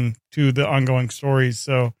ending to the ongoing stories.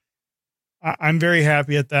 So I'm very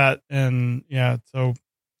happy at that. And yeah, so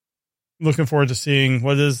looking forward to seeing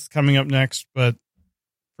what is coming up next. But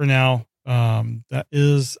for now, That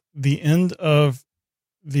is the end of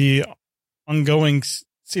the ongoing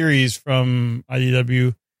series from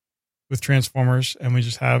IDW with Transformers, and we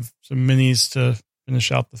just have some minis to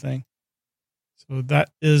finish out the thing. So that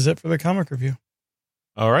is it for the comic review.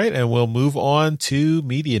 All right, and we'll move on to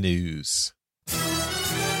media news.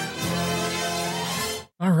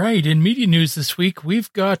 All right, in media news this week,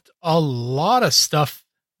 we've got a lot of stuff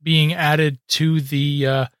being added to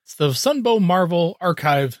the Sunbow Marvel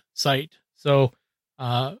archive site. So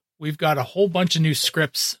we've got a whole bunch of new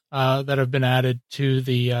scripts that have been added to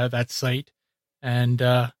the that site, and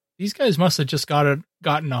these guys must have just gotten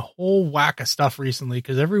a whole whack of stuff recently,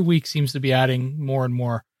 because every week seems to be adding more and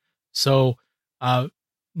more. So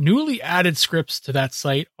newly added scripts to that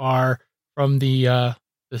site are from the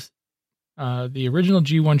original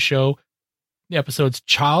G1 show, the episodes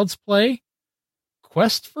Child's Play,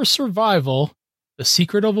 Quest for Survival, The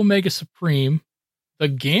Secret of Omega Supreme, The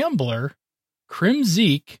Gambler,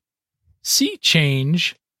 Crimzeek, Sea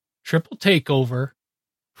Change, Triple Takeover,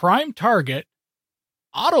 Prime Target,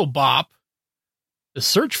 Autobop, The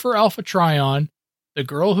Search for Alpha Trion, The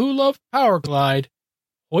Girl Who Loved Power Glide,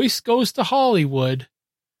 Hoist Goes to Hollywood,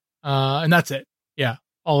 and that's it. Yeah,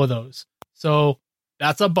 all of those. So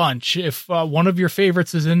that's a bunch. If one of your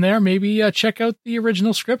favorites is in there, maybe check out the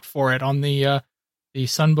original script for it on the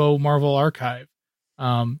Sunbow Marvel archive.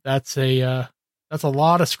 That's a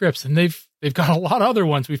lot of scripts, and they've got a lot of other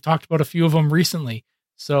ones. We've talked about a few of them recently.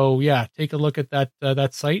 So yeah, take a look at that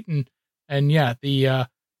site, and yeah, the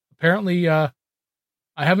apparently I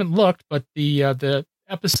haven't looked, but the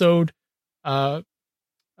episode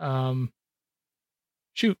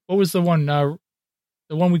shoot, what was the one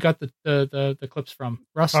we got the clips from?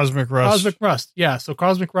 Rust? Cosmic Rust. Cosmic Rust. Yeah, so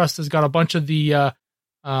Cosmic Rust has got a bunch of the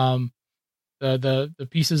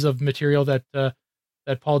pieces of material that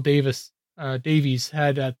Paul Davies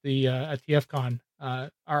had at TFCon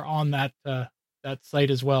are on that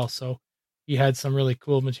site as well. So he had some really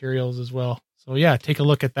cool materials as well. So yeah, take a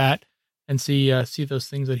look at that and see those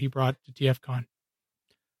things that he brought to TFCon.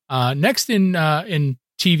 Next in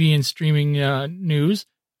TV and streaming news,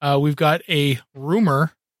 we've got a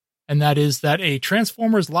rumor, and that is that a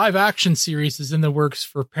Transformers live action series is in the works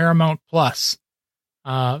for Paramount Plus.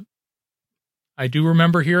 I do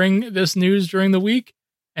remember hearing this news during the week,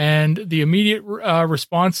 and the immediate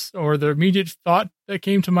response, or the immediate thought that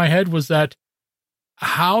came to my head, was that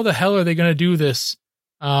how the hell are they going to do this?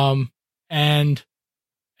 And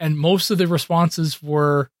most of the responses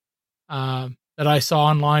were that I saw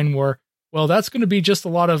online were, well, that's going to be just a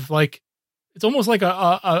lot of like, it's almost like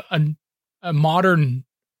a modern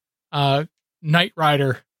Knight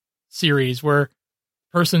Rider series where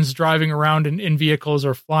person's driving around in vehicles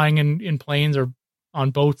or flying in planes or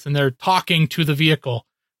on boats, and they're talking to the vehicle.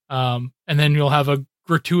 And then you'll have a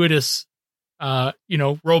gratuitous,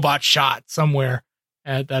 robot shot somewhere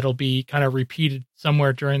that'll be kind of repeated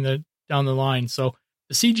somewhere down the line. So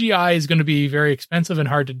the CGI is going to be very expensive and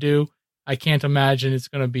hard to do. I can't imagine it's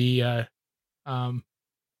going to be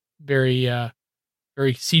very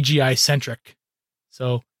CGI centric.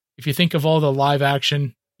 So if you think of all the live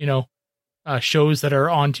action, shows that are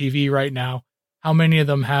on TV right now, how many of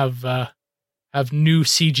them have new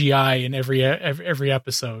CGI in every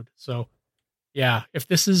episode? So yeah, if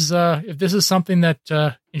this is something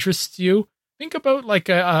that interests you, think about like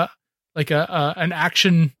an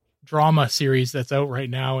action drama series that's out right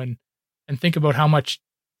now, and think about how much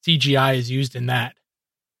CGI is used in that.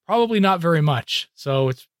 Probably not very much. So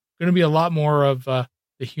it's going to be a lot more of the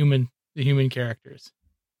human characters.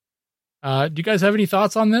 Do you guys have any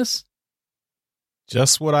thoughts on this?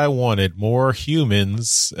 Just what I wanted. More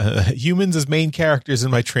humans. Humans as main characters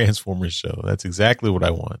in my Transformers show. That's exactly what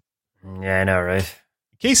I want. Yeah, I know, right?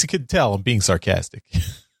 In case you could tell, I'm being sarcastic.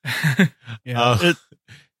 Yeah.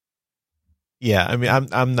 Yeah,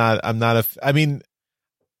 I mean,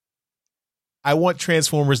 I want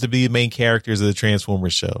Transformers to be the main characters of the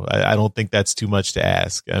Transformers show. I don't think that's too much to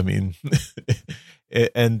ask. I mean,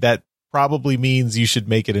 and that probably means you should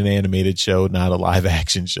make it an animated show, not a live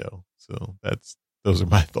action show. So those are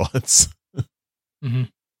my thoughts. Mm-hmm.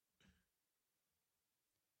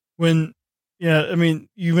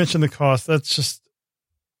 You mentioned the cost. That's just,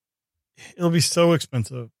 it'll be so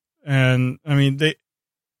expensive. And I mean,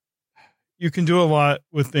 you can do a lot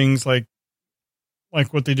with things like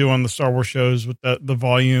what they do on the Star Wars shows with the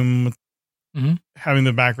volume, with having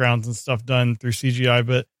the backgrounds and stuff done through CGI.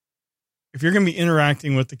 But if you're going to be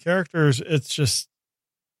interacting with the characters, it's just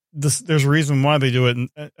there's a reason why they do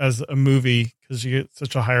it as a movie, because you get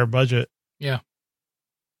such a higher budget. Yeah.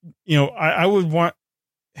 I would want,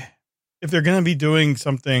 if they're going to be doing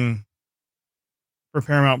something for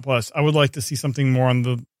Paramount Plus. I would like to see something more in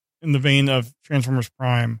the vein of Transformers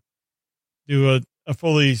Prime. Do a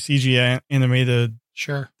fully CG animated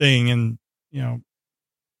thing, and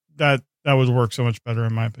that would work so much better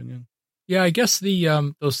in my opinion. Yeah, I guess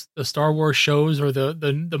the Star Wars shows or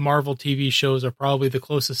the Marvel TV shows are probably the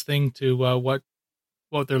closest thing to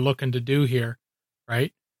what they're looking to do here,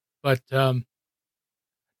 right? But do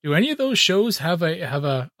any of those shows have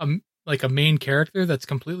a main character that's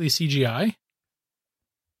completely CGI?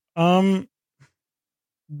 The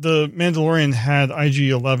Mandalorian had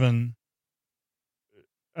IG-11.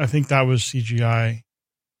 I think that was CGI.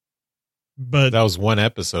 But that was one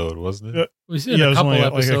episode, wasn't it? It was in a couple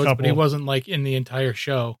episodes, but he wasn't like in the entire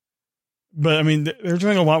show. But I mean, they're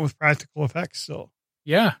doing a lot with practical effects still.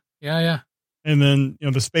 Yeah. And then,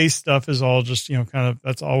 the space stuff is all just, kind of,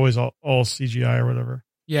 that's always all CGI or whatever.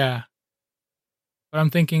 Yeah. But I'm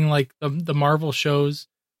thinking like the Marvel shows,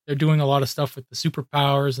 they're doing a lot of stuff with the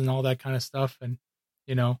superpowers and all that kind of stuff. And,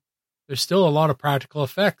 there's still a lot of practical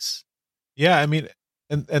effects. Yeah. I mean,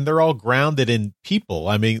 and they're all grounded in people.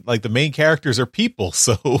 I mean, like the main characters are people.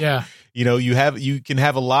 So, yeah, you can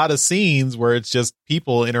have a lot of scenes where it's just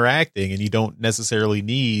people interacting and you don't necessarily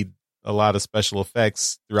need a lot of special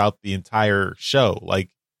effects throughout the entire show. Like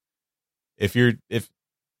it's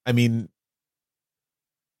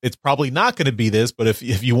probably not going to be this, but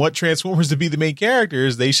if you want Transformers to be the main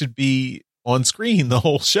characters, they should be on screen the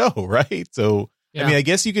whole show. Right. So, yeah. I mean, I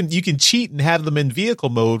guess you can cheat and have them in vehicle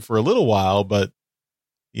mode for a little while, but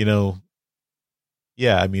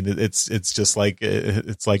yeah, I mean, it's just like,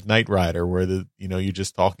 it's like Knight Rider where you're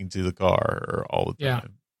just talking to the car all the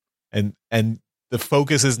time. Yeah. And the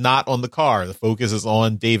focus is not on the car. The focus is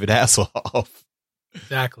on David Hasselhoff.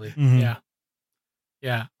 Exactly. Mm-hmm. Yeah.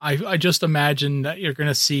 Yeah. I just imagine that you're going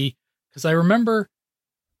to see, cause I remember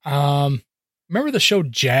the show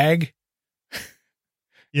Jag.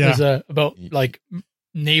 Yeah. It was about like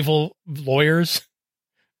naval lawyers,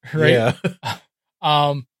 right?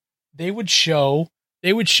 Yeah. They would show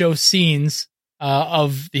scenes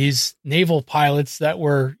of these naval pilots that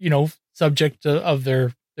were, subject of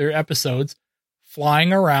their episodes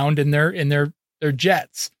flying around in their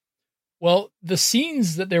jets. Well, the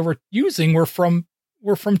scenes that they were using were from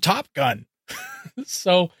Top Gun.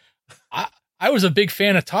 So I was a big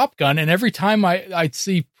fan of Top Gun, and every time I'd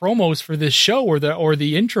see promos for this show or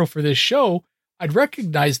the intro for this show, I'd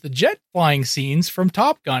recognize the jet flying scenes from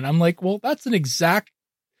Top Gun. I'm like, well, that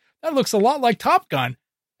looks a lot like Top Gun.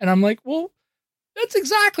 And I'm like, well, that's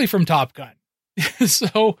exactly from Top Gun.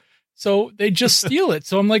 So they just steal it.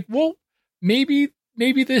 So I'm like, well, maybe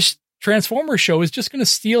this Transformers show is just going to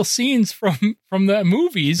steal scenes from the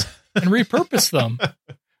movies and repurpose them. I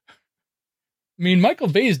mean, Michael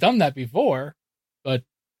Bay's done that before, but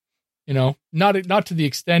not to the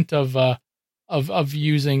extent of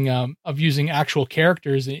using actual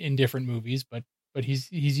characters in different movies, but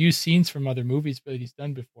he's used scenes from other movies, but he's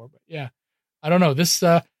done before. But yeah, I don't know. This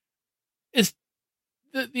is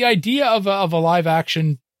the idea of a live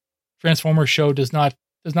action Transformers show does not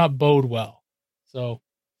bode well. So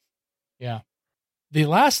yeah, the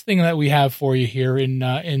last thing that we have for you here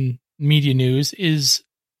in media news is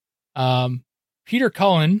Peter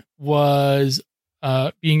Cullen was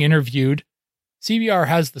being interviewed. CBR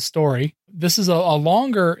has the story. This is a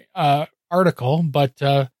longer article, but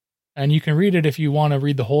and you can read it if you want to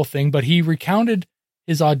read the whole thing. But he recounted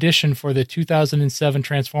his audition for the 2007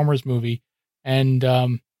 Transformers movie, and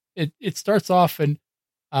it starts off and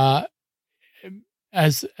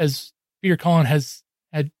as Peter Cullen has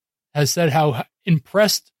said how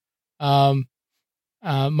impressed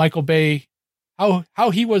Michael Bay, how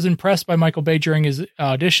he was impressed by Michael Bay during his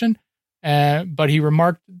audition, but he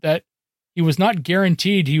remarked that he was not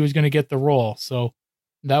guaranteed he was going to get the role. So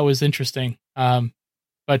that was interesting.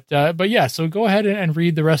 But yeah, so go ahead and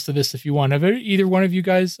read the rest of this if you want. Have either one of you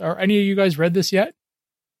guys or any of you guys read this yet?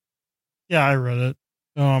 Yeah, I read it.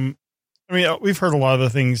 I mean, we've heard a lot of the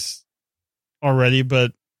things already,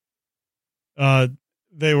 but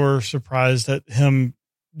they were surprised at him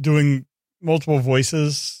doing multiple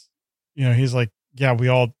voices. He's like, yeah, we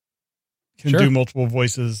all can do multiple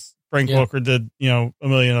voices. Frank Welker did, a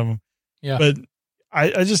million of them. Yeah. But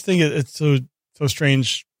I just think it's so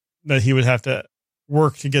strange that he would have to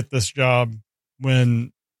work to get this job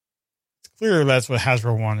when it's clear that's what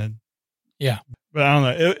Hasbro wanted. Yeah. But I don't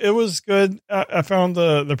know. It was good. I found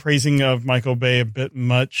the praising of Michael Bay a bit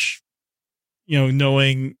much,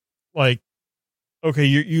 knowing like, okay,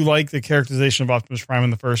 you like the characterization of Optimus Prime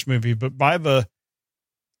in the first movie, but by the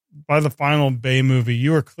final Bay movie,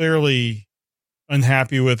 you were clearly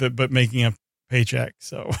unhappy with it, but making a paycheck.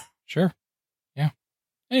 So sure. Yeah.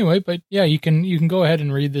 Anyway, but yeah, you can go ahead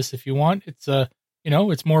and read this if you want. It's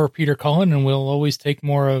it's more Peter Cullen, and we'll always take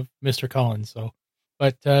more of Mr. Cullen. So,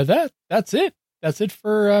 but that's it. That's it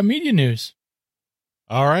for media news.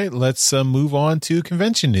 All right, let's move on to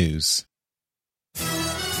convention news.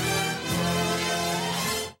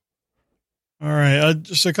 All right,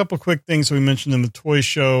 just a couple quick things we mentioned in the toy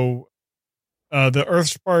show. The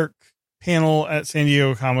EarthSpark panel at San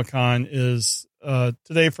Diego Comic-Con is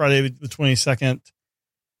today, Friday the 22nd,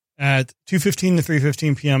 at 2:15 to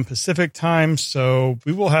 3:15 p.m. Pacific time. So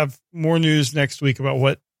we will have more news next week about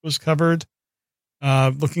what was covered.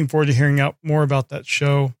 Looking forward to hearing out more about that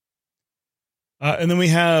show. And then we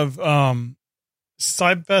have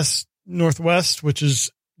CyberFest Northwest, which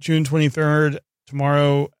is June 23rd,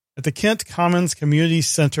 tomorrow, at the Kent Commons Community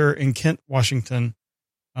Center in Kent, Washington,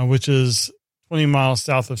 which is 20 miles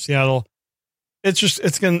south of Seattle.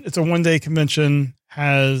 It's a one-day convention,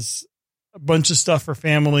 has a bunch of stuff for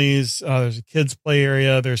families. There's a kids play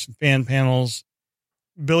area. There's some fan panels.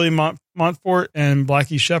 Billy Montfort and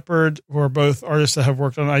Blackie Shepard, who are both artists that have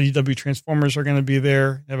worked on IDW Transformers, are going to be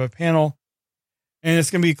there. They have a panel. And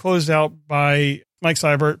it's going to be closed out by Mike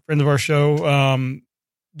Seibert, friend of our show,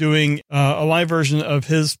 doing a live version of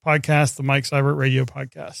his podcast, the Mike Seibert Radio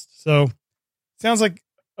Podcast. So sounds like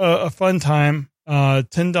a fun time.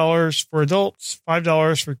 $10 for adults,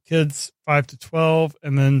 $5 for kids 5 to 12.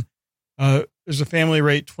 And then there's a family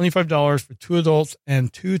rate, $25 for 2 adults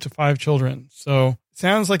and 2 to 5 children. So it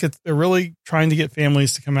sounds like they're really trying to get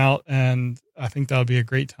families to come out, and I think that'll be a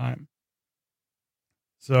great time.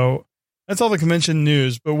 So that's all the convention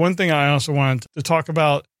news. But one thing I also wanted to talk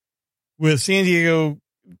about with San Diego,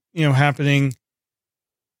 happening,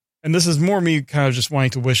 and this is more me kind of just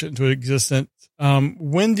wanting to wish it into existence.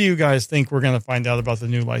 When do you guys think we're going to find out about the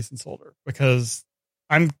new license holder? Because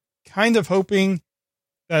I'm kind of hoping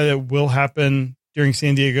that it will happen during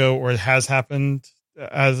San Diego, or it has happened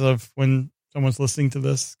as of when someone's listening to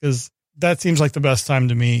this, because that seems like the best time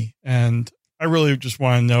to me. And I really just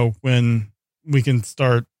want to know when we can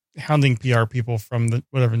start hounding PR people from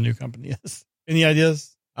whatever new company is. Any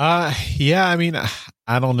ideas? Yeah, I mean,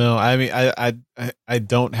 I don't know. I mean, I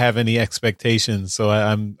don't have any expectations, so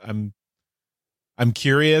I'm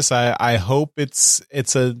curious. I hope it's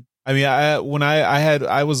a. I mean, I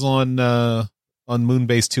was on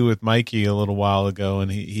Moonbase 2 with Mikey a little while ago,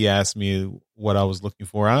 and he asked me what I was looking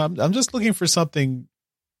for. I'm just looking for something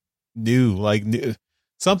new,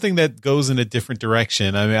 something that goes in a different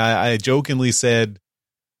direction. I mean, I jokingly said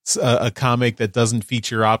a comic that doesn't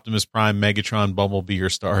feature Optimus Prime, Megatron, Bumblebee, or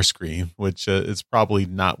Starscream, which is probably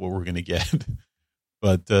not what we're going to get.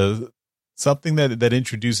 But something that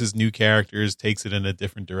introduces new characters, takes it in a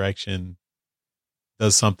different direction,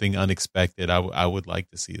 does something unexpected. I would like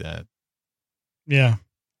to see that. Yeah,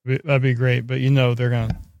 that'd be great. But they're going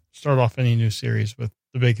to start off any new series with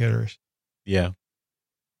the big hitters. Yeah.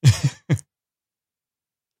 How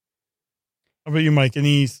about you, Mike?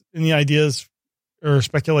 Any ideas or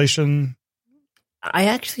speculation? I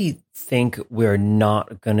actually think we're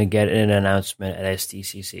not going to get an announcement at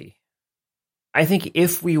SDCC. I think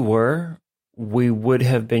if we were, we would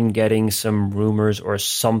have been getting some rumors or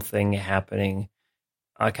something happening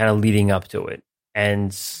kind of leading up to it.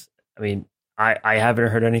 And I mean, I haven't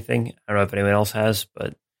heard anything. I don't know if anyone else has,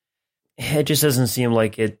 but it just doesn't seem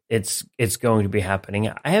like it's going to be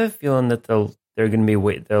happening. I have a feeling that they'll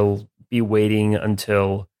be waiting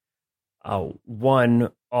until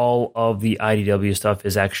one, all of the IDW stuff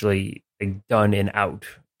is actually done and out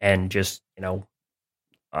and just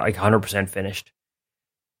 100% finished.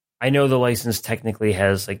 I know the license technically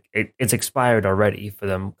has it's expired already for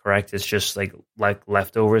them, correct? It's just like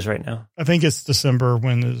leftovers right now. I think it's December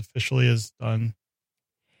when it officially is done.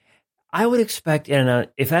 I would expect,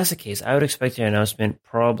 if that's the case, I would expect an announcement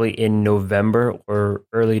probably in November or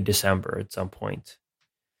early December at some point.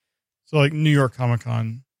 So like New York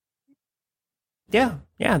Comic-Con. Yeah,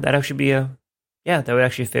 that actually be that would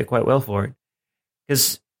actually fit quite well for it,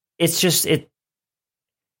 because it's just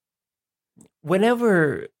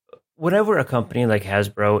whenever a company like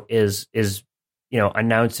Hasbro is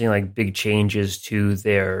announcing big changes to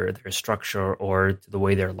their structure or to the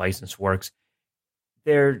way their license works,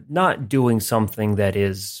 they're not doing something that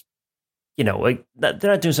is they're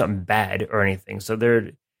not doing something bad or anything. So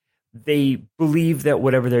they believe that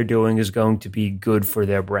whatever they're doing is going to be good for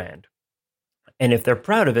their brand. And if they're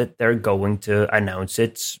proud of it, they're going to announce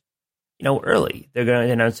it, early. They're going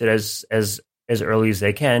to announce it as early as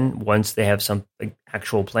they can once they have some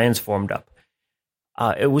actual plans formed up.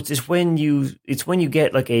 It's when you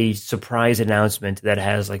get a surprise announcement that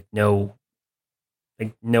has no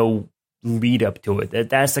lead up to it.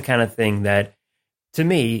 That's the kind of thing that to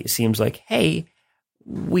me seems like, hey,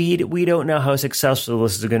 we don't know how successful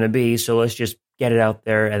this is going to be, so let's just get it out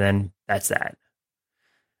there, and then that's that.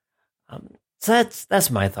 So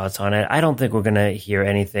that's my thoughts on it. I don't think we're going to hear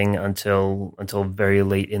anything until very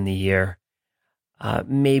late in the year.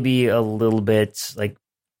 Maybe a little bit, like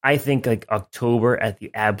I think like October at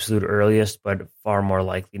the absolute earliest, but far more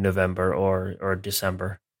likely November or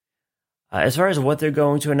December. As far as what they're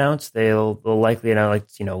going to announce, they'll likely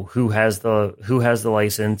announce, like, who has the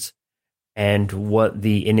license and what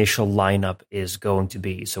the initial lineup is going to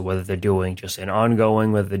be. So whether they're doing just an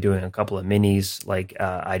ongoing, whether they're doing a couple of minis like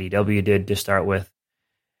IDW did to start with,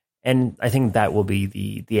 and I think that will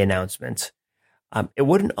be the announcement. It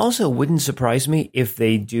wouldn't surprise me if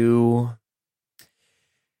they do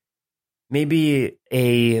maybe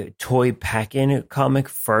a toy pack-in comic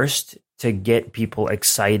first to get people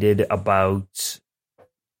excited about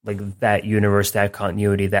like that universe, that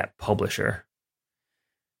continuity, that publisher.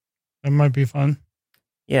 That might be fun.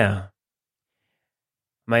 Yeah.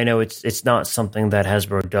 I know it's not something that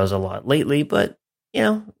Hasbro does a lot lately, but they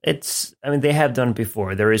have done it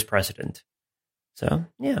before. There is precedent. So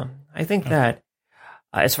yeah, I think that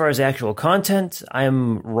as far as actual content,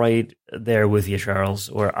 I'm right there with you,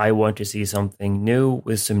 Charles, where I want to see something new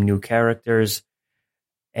with some new characters.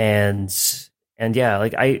 And yeah,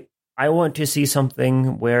 like I want to see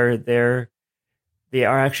something where they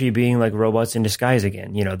are actually being like robots in disguise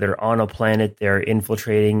again. They're on a planet, they're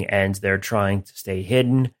infiltrating, and they're trying to stay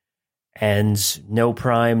hidden. And no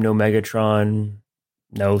Prime, no Megatron,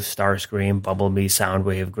 no Starscream, Bumblebee,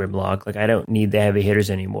 Soundwave, Grimlock. Like, I don't need the heavy hitters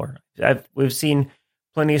anymore. We've seen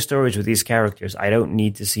plenty of stories with these characters. I don't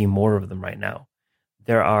need to see more of them right now.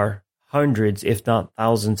 There are hundreds, if not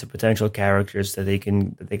thousands, of potential characters that they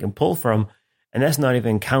can pull from, and that's not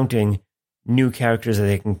even counting new characters that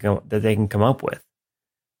they can come up with.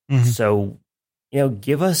 Mm-hmm. So,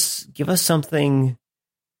 give us something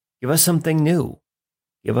new.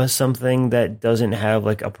 Give us something that doesn't have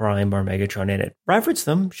like a Prime or Megatron in it. Reference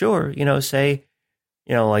them, sure. Say,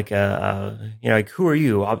 like who are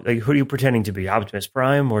you? Like, who are you pretending to be? Optimus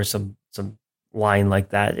Prime or some line like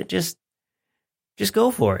that. It just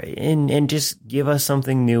go for it and just give us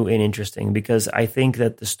something new and interesting, because I think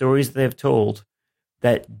that the stories they've told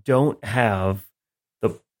that don't have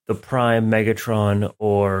the Prime, Megatron,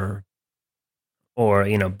 or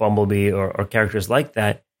Bumblebee or characters like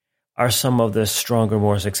that are some of the stronger,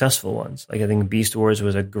 more successful ones. Like, I think Beast Wars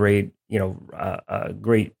was a great,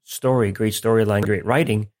 great story, great storyline, great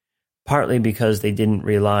writing, partly because they didn't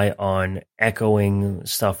rely on echoing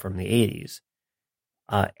stuff from the 80s.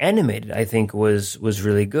 Animated, I think, was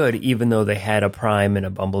really good, even though they had a Prime and a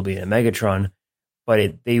Bumblebee and a Megatron,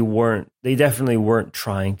 but they definitely weren't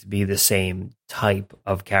trying to be the same type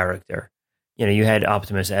of character. You had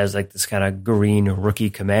Optimus as like this kind of green rookie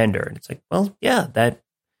commander, and it's like, well, yeah,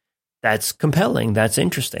 that's compelling. That's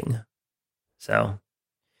interesting. So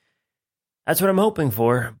that's what I'm hoping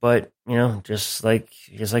for. But, just like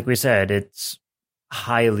we said, it's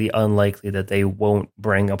highly unlikely that they won't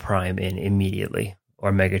bring a Prime in immediately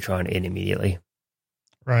or Megatron in immediately.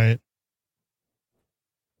 Right.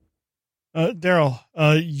 Daryl,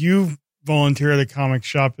 you volunteer at a comic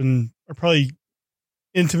shop and are probably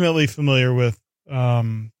intimately familiar with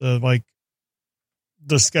the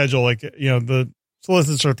schedule. Like, the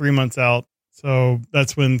solicits are 3 months out, so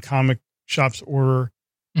that's when comic shops order.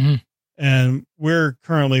 Mm-hmm. And we're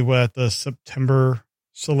currently at the September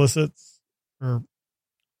solicits, or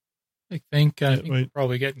I think we're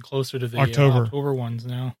probably getting closer to the October ones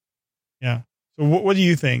now. Yeah. So what do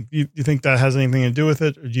you think? Do you think that has anything to do with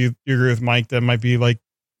it, or do you agree with Mike that might be like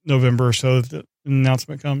November or so that the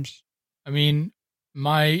announcement comes? I mean,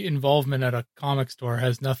 my involvement at a comic store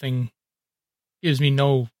gives me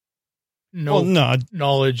no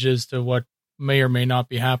knowledge as to what may or may not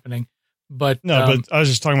be happening. But but I was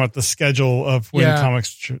just talking about the schedule of when comic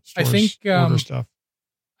stores order stuff.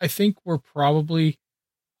 I think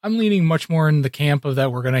I'm leaning much more in the camp of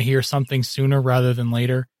that we're going to hear something sooner rather than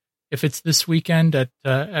later. If it's this weekend at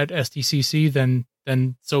SDCC,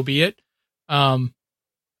 then so be it. I'm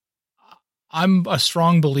a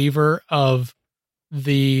strong believer of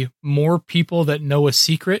the more people that know a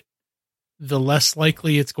secret, the less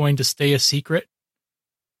likely it's going to stay a secret.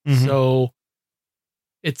 Mm-hmm. So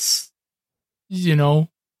it's, I'm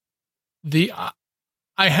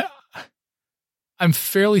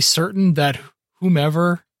fairly certain that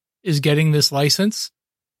whomever is getting this license,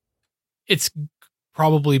 it's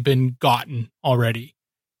probably been gotten already.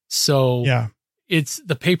 So yeah,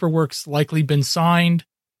 the paperwork's likely been signed,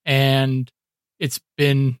 and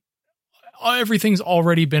everything's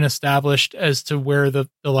already been established as to where the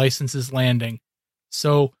license is landing.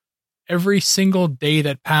 So every single day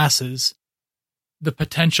that passes, the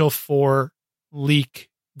potential for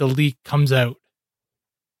the leak comes out.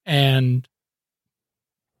 And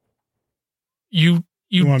you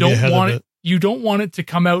don't want it. You don't want it to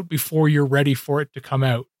come out before you're ready for it to come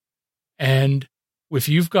out. And if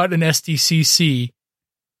you've got an SDCC,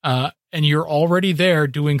 and you're already there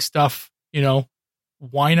doing stuff,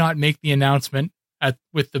 why not make the announcement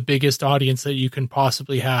with the biggest audience that you can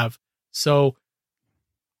possibly have? So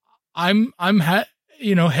I'm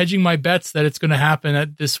hedging my bets that it's going to happen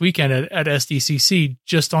at this weekend at SDCC,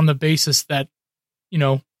 just on the basis that,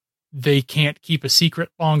 they can't keep a secret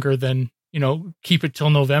longer than, keep it till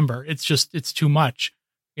November. It's too much.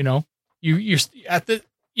 You're at the,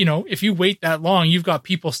 if you wait that long, you've got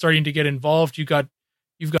people starting to get involved. You've got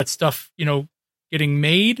stuff, getting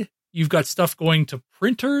made. You've got stuff going to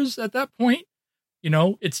printers at that point.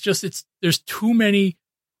 There's too many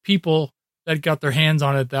people that got their hands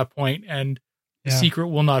on it at that point, and the secret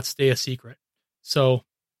will not stay a secret. So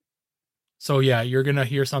yeah, you're going to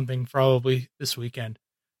hear something probably this weekend.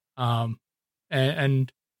 And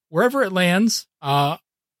wherever it lands,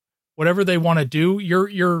 whatever they want to do,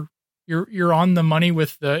 you're on the money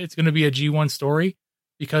with it's going to be a G1 story,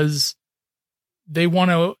 because they want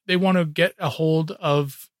to get a hold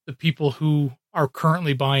of the people who are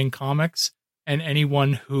currently buying comics and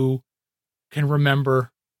anyone who can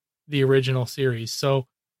remember the original series. So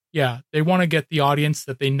yeah, they want to get the audience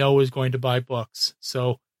that they know is going to buy books.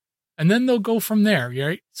 So, and then they'll go from there.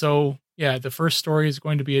 Right. So yeah, the first story is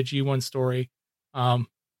going to be a G1 story. I'm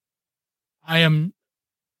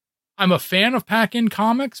a fan of pack-in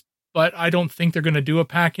comics, but I don't think they're going to do a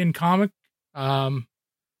pack-in comic. Pack-in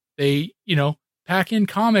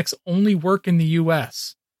comics only work in the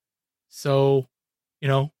US. So,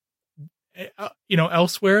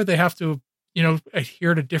 elsewhere they have to,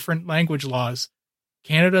 adhere to different language laws.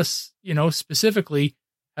 Canada, specifically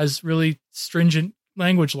has really stringent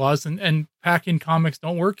language laws, and pack-in comics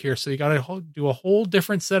don't work here. So you got to do a whole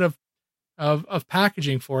different set of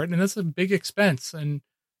packaging for it. And that's a big expense, and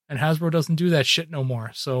Hasbro doesn't do that shit no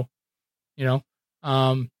more. So,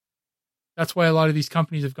 that's why a lot of these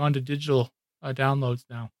companies have gone to digital downloads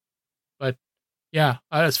now. But yeah,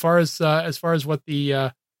 as far as what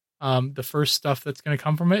the first stuff that's going to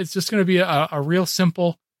come from it, it's just going to be a real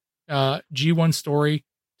simple G1 story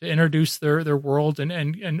to introduce their world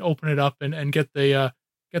and open it up and get the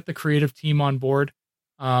creative team on board.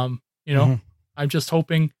 I'm just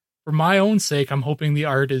hoping, for my own sake, I'm hoping the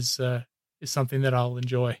art is something that I'll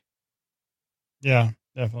enjoy. Yeah,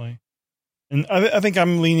 definitely. And I think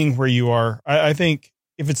I'm leaning where you are. I think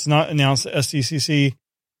if it's not announced at SDCC,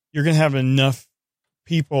 you're going to have enough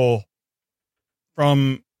people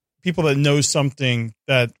that know something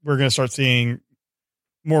that we're going to start seeing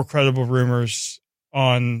more credible rumors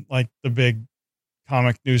on like the big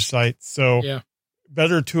comic news sites. So yeah,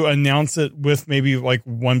 better to announce it with maybe like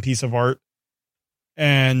one piece of art,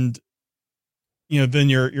 and then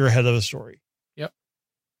you're ahead of the story. Yep.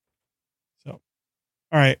 So,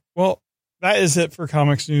 all right. Well, that is it for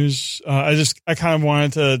comics news. I kind of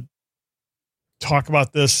wanted to talk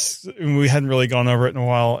about this. We hadn't really gone over it in a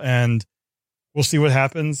while, and we'll see what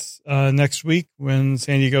happens next week when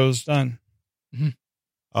San Diego's done. Mm-hmm.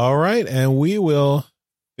 All right. And we will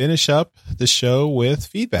finish up the show with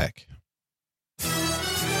feedback.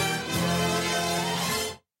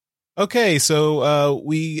 Okay, so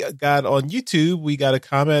we got on YouTube, we got a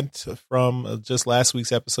comment from just last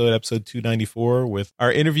week's episode 294, with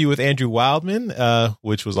our interview with Andrew Wildman,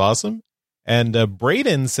 which was awesome. And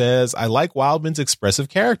Braden says, I like Wildman's expressive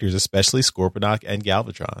characters, especially Scorponok and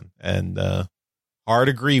Galvatron. And hard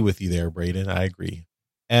agree with you there, Braden. I agree.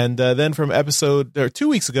 And then from 2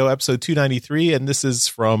 weeks ago, episode 293, and this is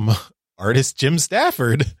from artist Jim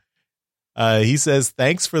Stafford. He says,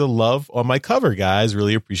 thanks for the love on my cover, guys.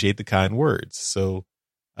 Really appreciate the kind words. So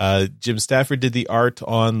Jim Stafford did the art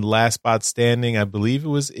on Last Bot Standing. I believe it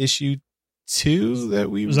was issue 2 that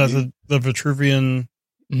we was that the Vitruvian.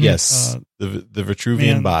 Yes, the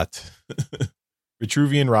Vitruvian bot,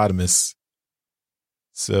 Vitruvian Rodimus.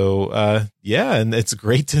 So yeah, and it's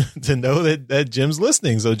great to know that Jim's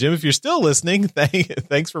listening. So Jim, if you're still listening,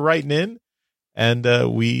 thanks for writing in,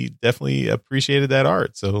 and we definitely appreciated that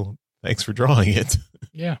art. So thanks for drawing it.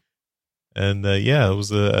 Yeah. And yeah, it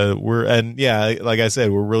was like I said,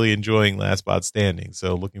 we're really enjoying Last Bot Standing.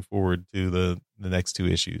 So looking forward to the next 2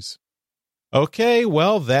 issues. Okay,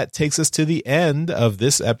 well, that takes us to the end of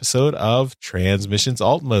this episode of Transmissions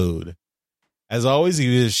Alt Mode. As always,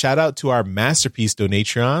 a shout out to our Masterpiece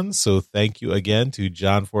Donatrons. So thank you again to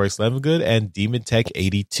John Forex Levengood and Demon Tech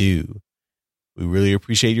 82. We really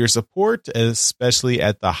appreciate your support, especially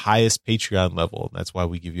at the highest Patreon level. That's why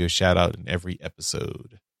we give you a shout out in every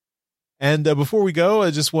episode. And before we go,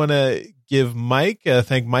 I just want to give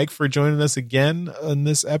thank Mike for joining us again on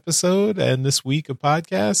this episode and this week of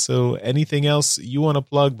podcast. So anything else you want to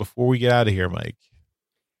plug before we get out of here, Mike?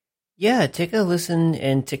 Yeah, take a listen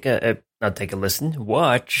and watch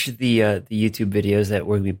the YouTube videos that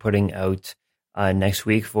we'll be putting out next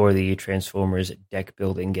week for the Transformers deck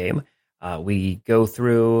building game. We go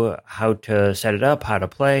through how to set it up, how to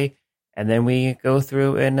play, and then we go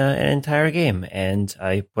through an entire game. And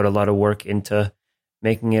I put a lot of work into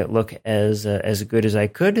making it look as good as I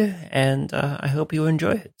could, and I hope you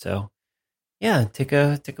enjoy it. So, yeah, take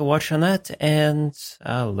a watch on that, and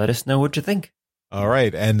let us know what you think. All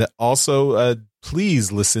right, and also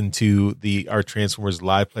please listen to our Transformers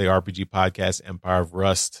Live Play RPG podcast, Empire of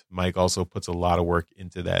Rust. Mike also puts a lot of work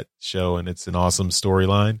into that show, and it's an awesome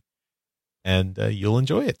storyline, and you'll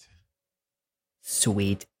enjoy it.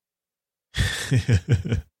 Sweet.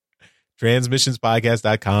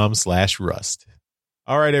 Transmissionspodcast.com/rust.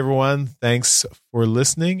 All right, everyone. Thanks for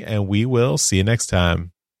listening, and we will see you next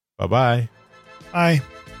time. Bye-bye. Bye.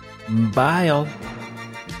 Bye, all.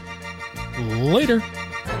 Later.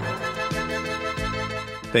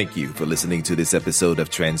 Thank you for listening to this episode of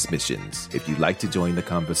Transmissions. If you'd like to join the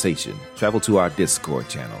conversation, travel to our Discord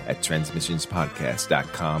channel at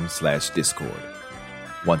transmissionspodcast.com/Discord.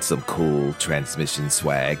 Want some cool transmission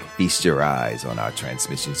swag? Feast your eyes on our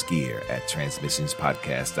transmissions gear at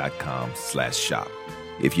transmissionspodcast.com/shop.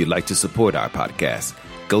 If you'd like to support our podcast,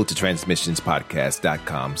 go to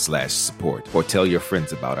transmissionspodcast.com/support or tell your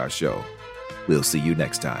friends about our show. We'll see you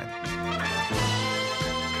next time.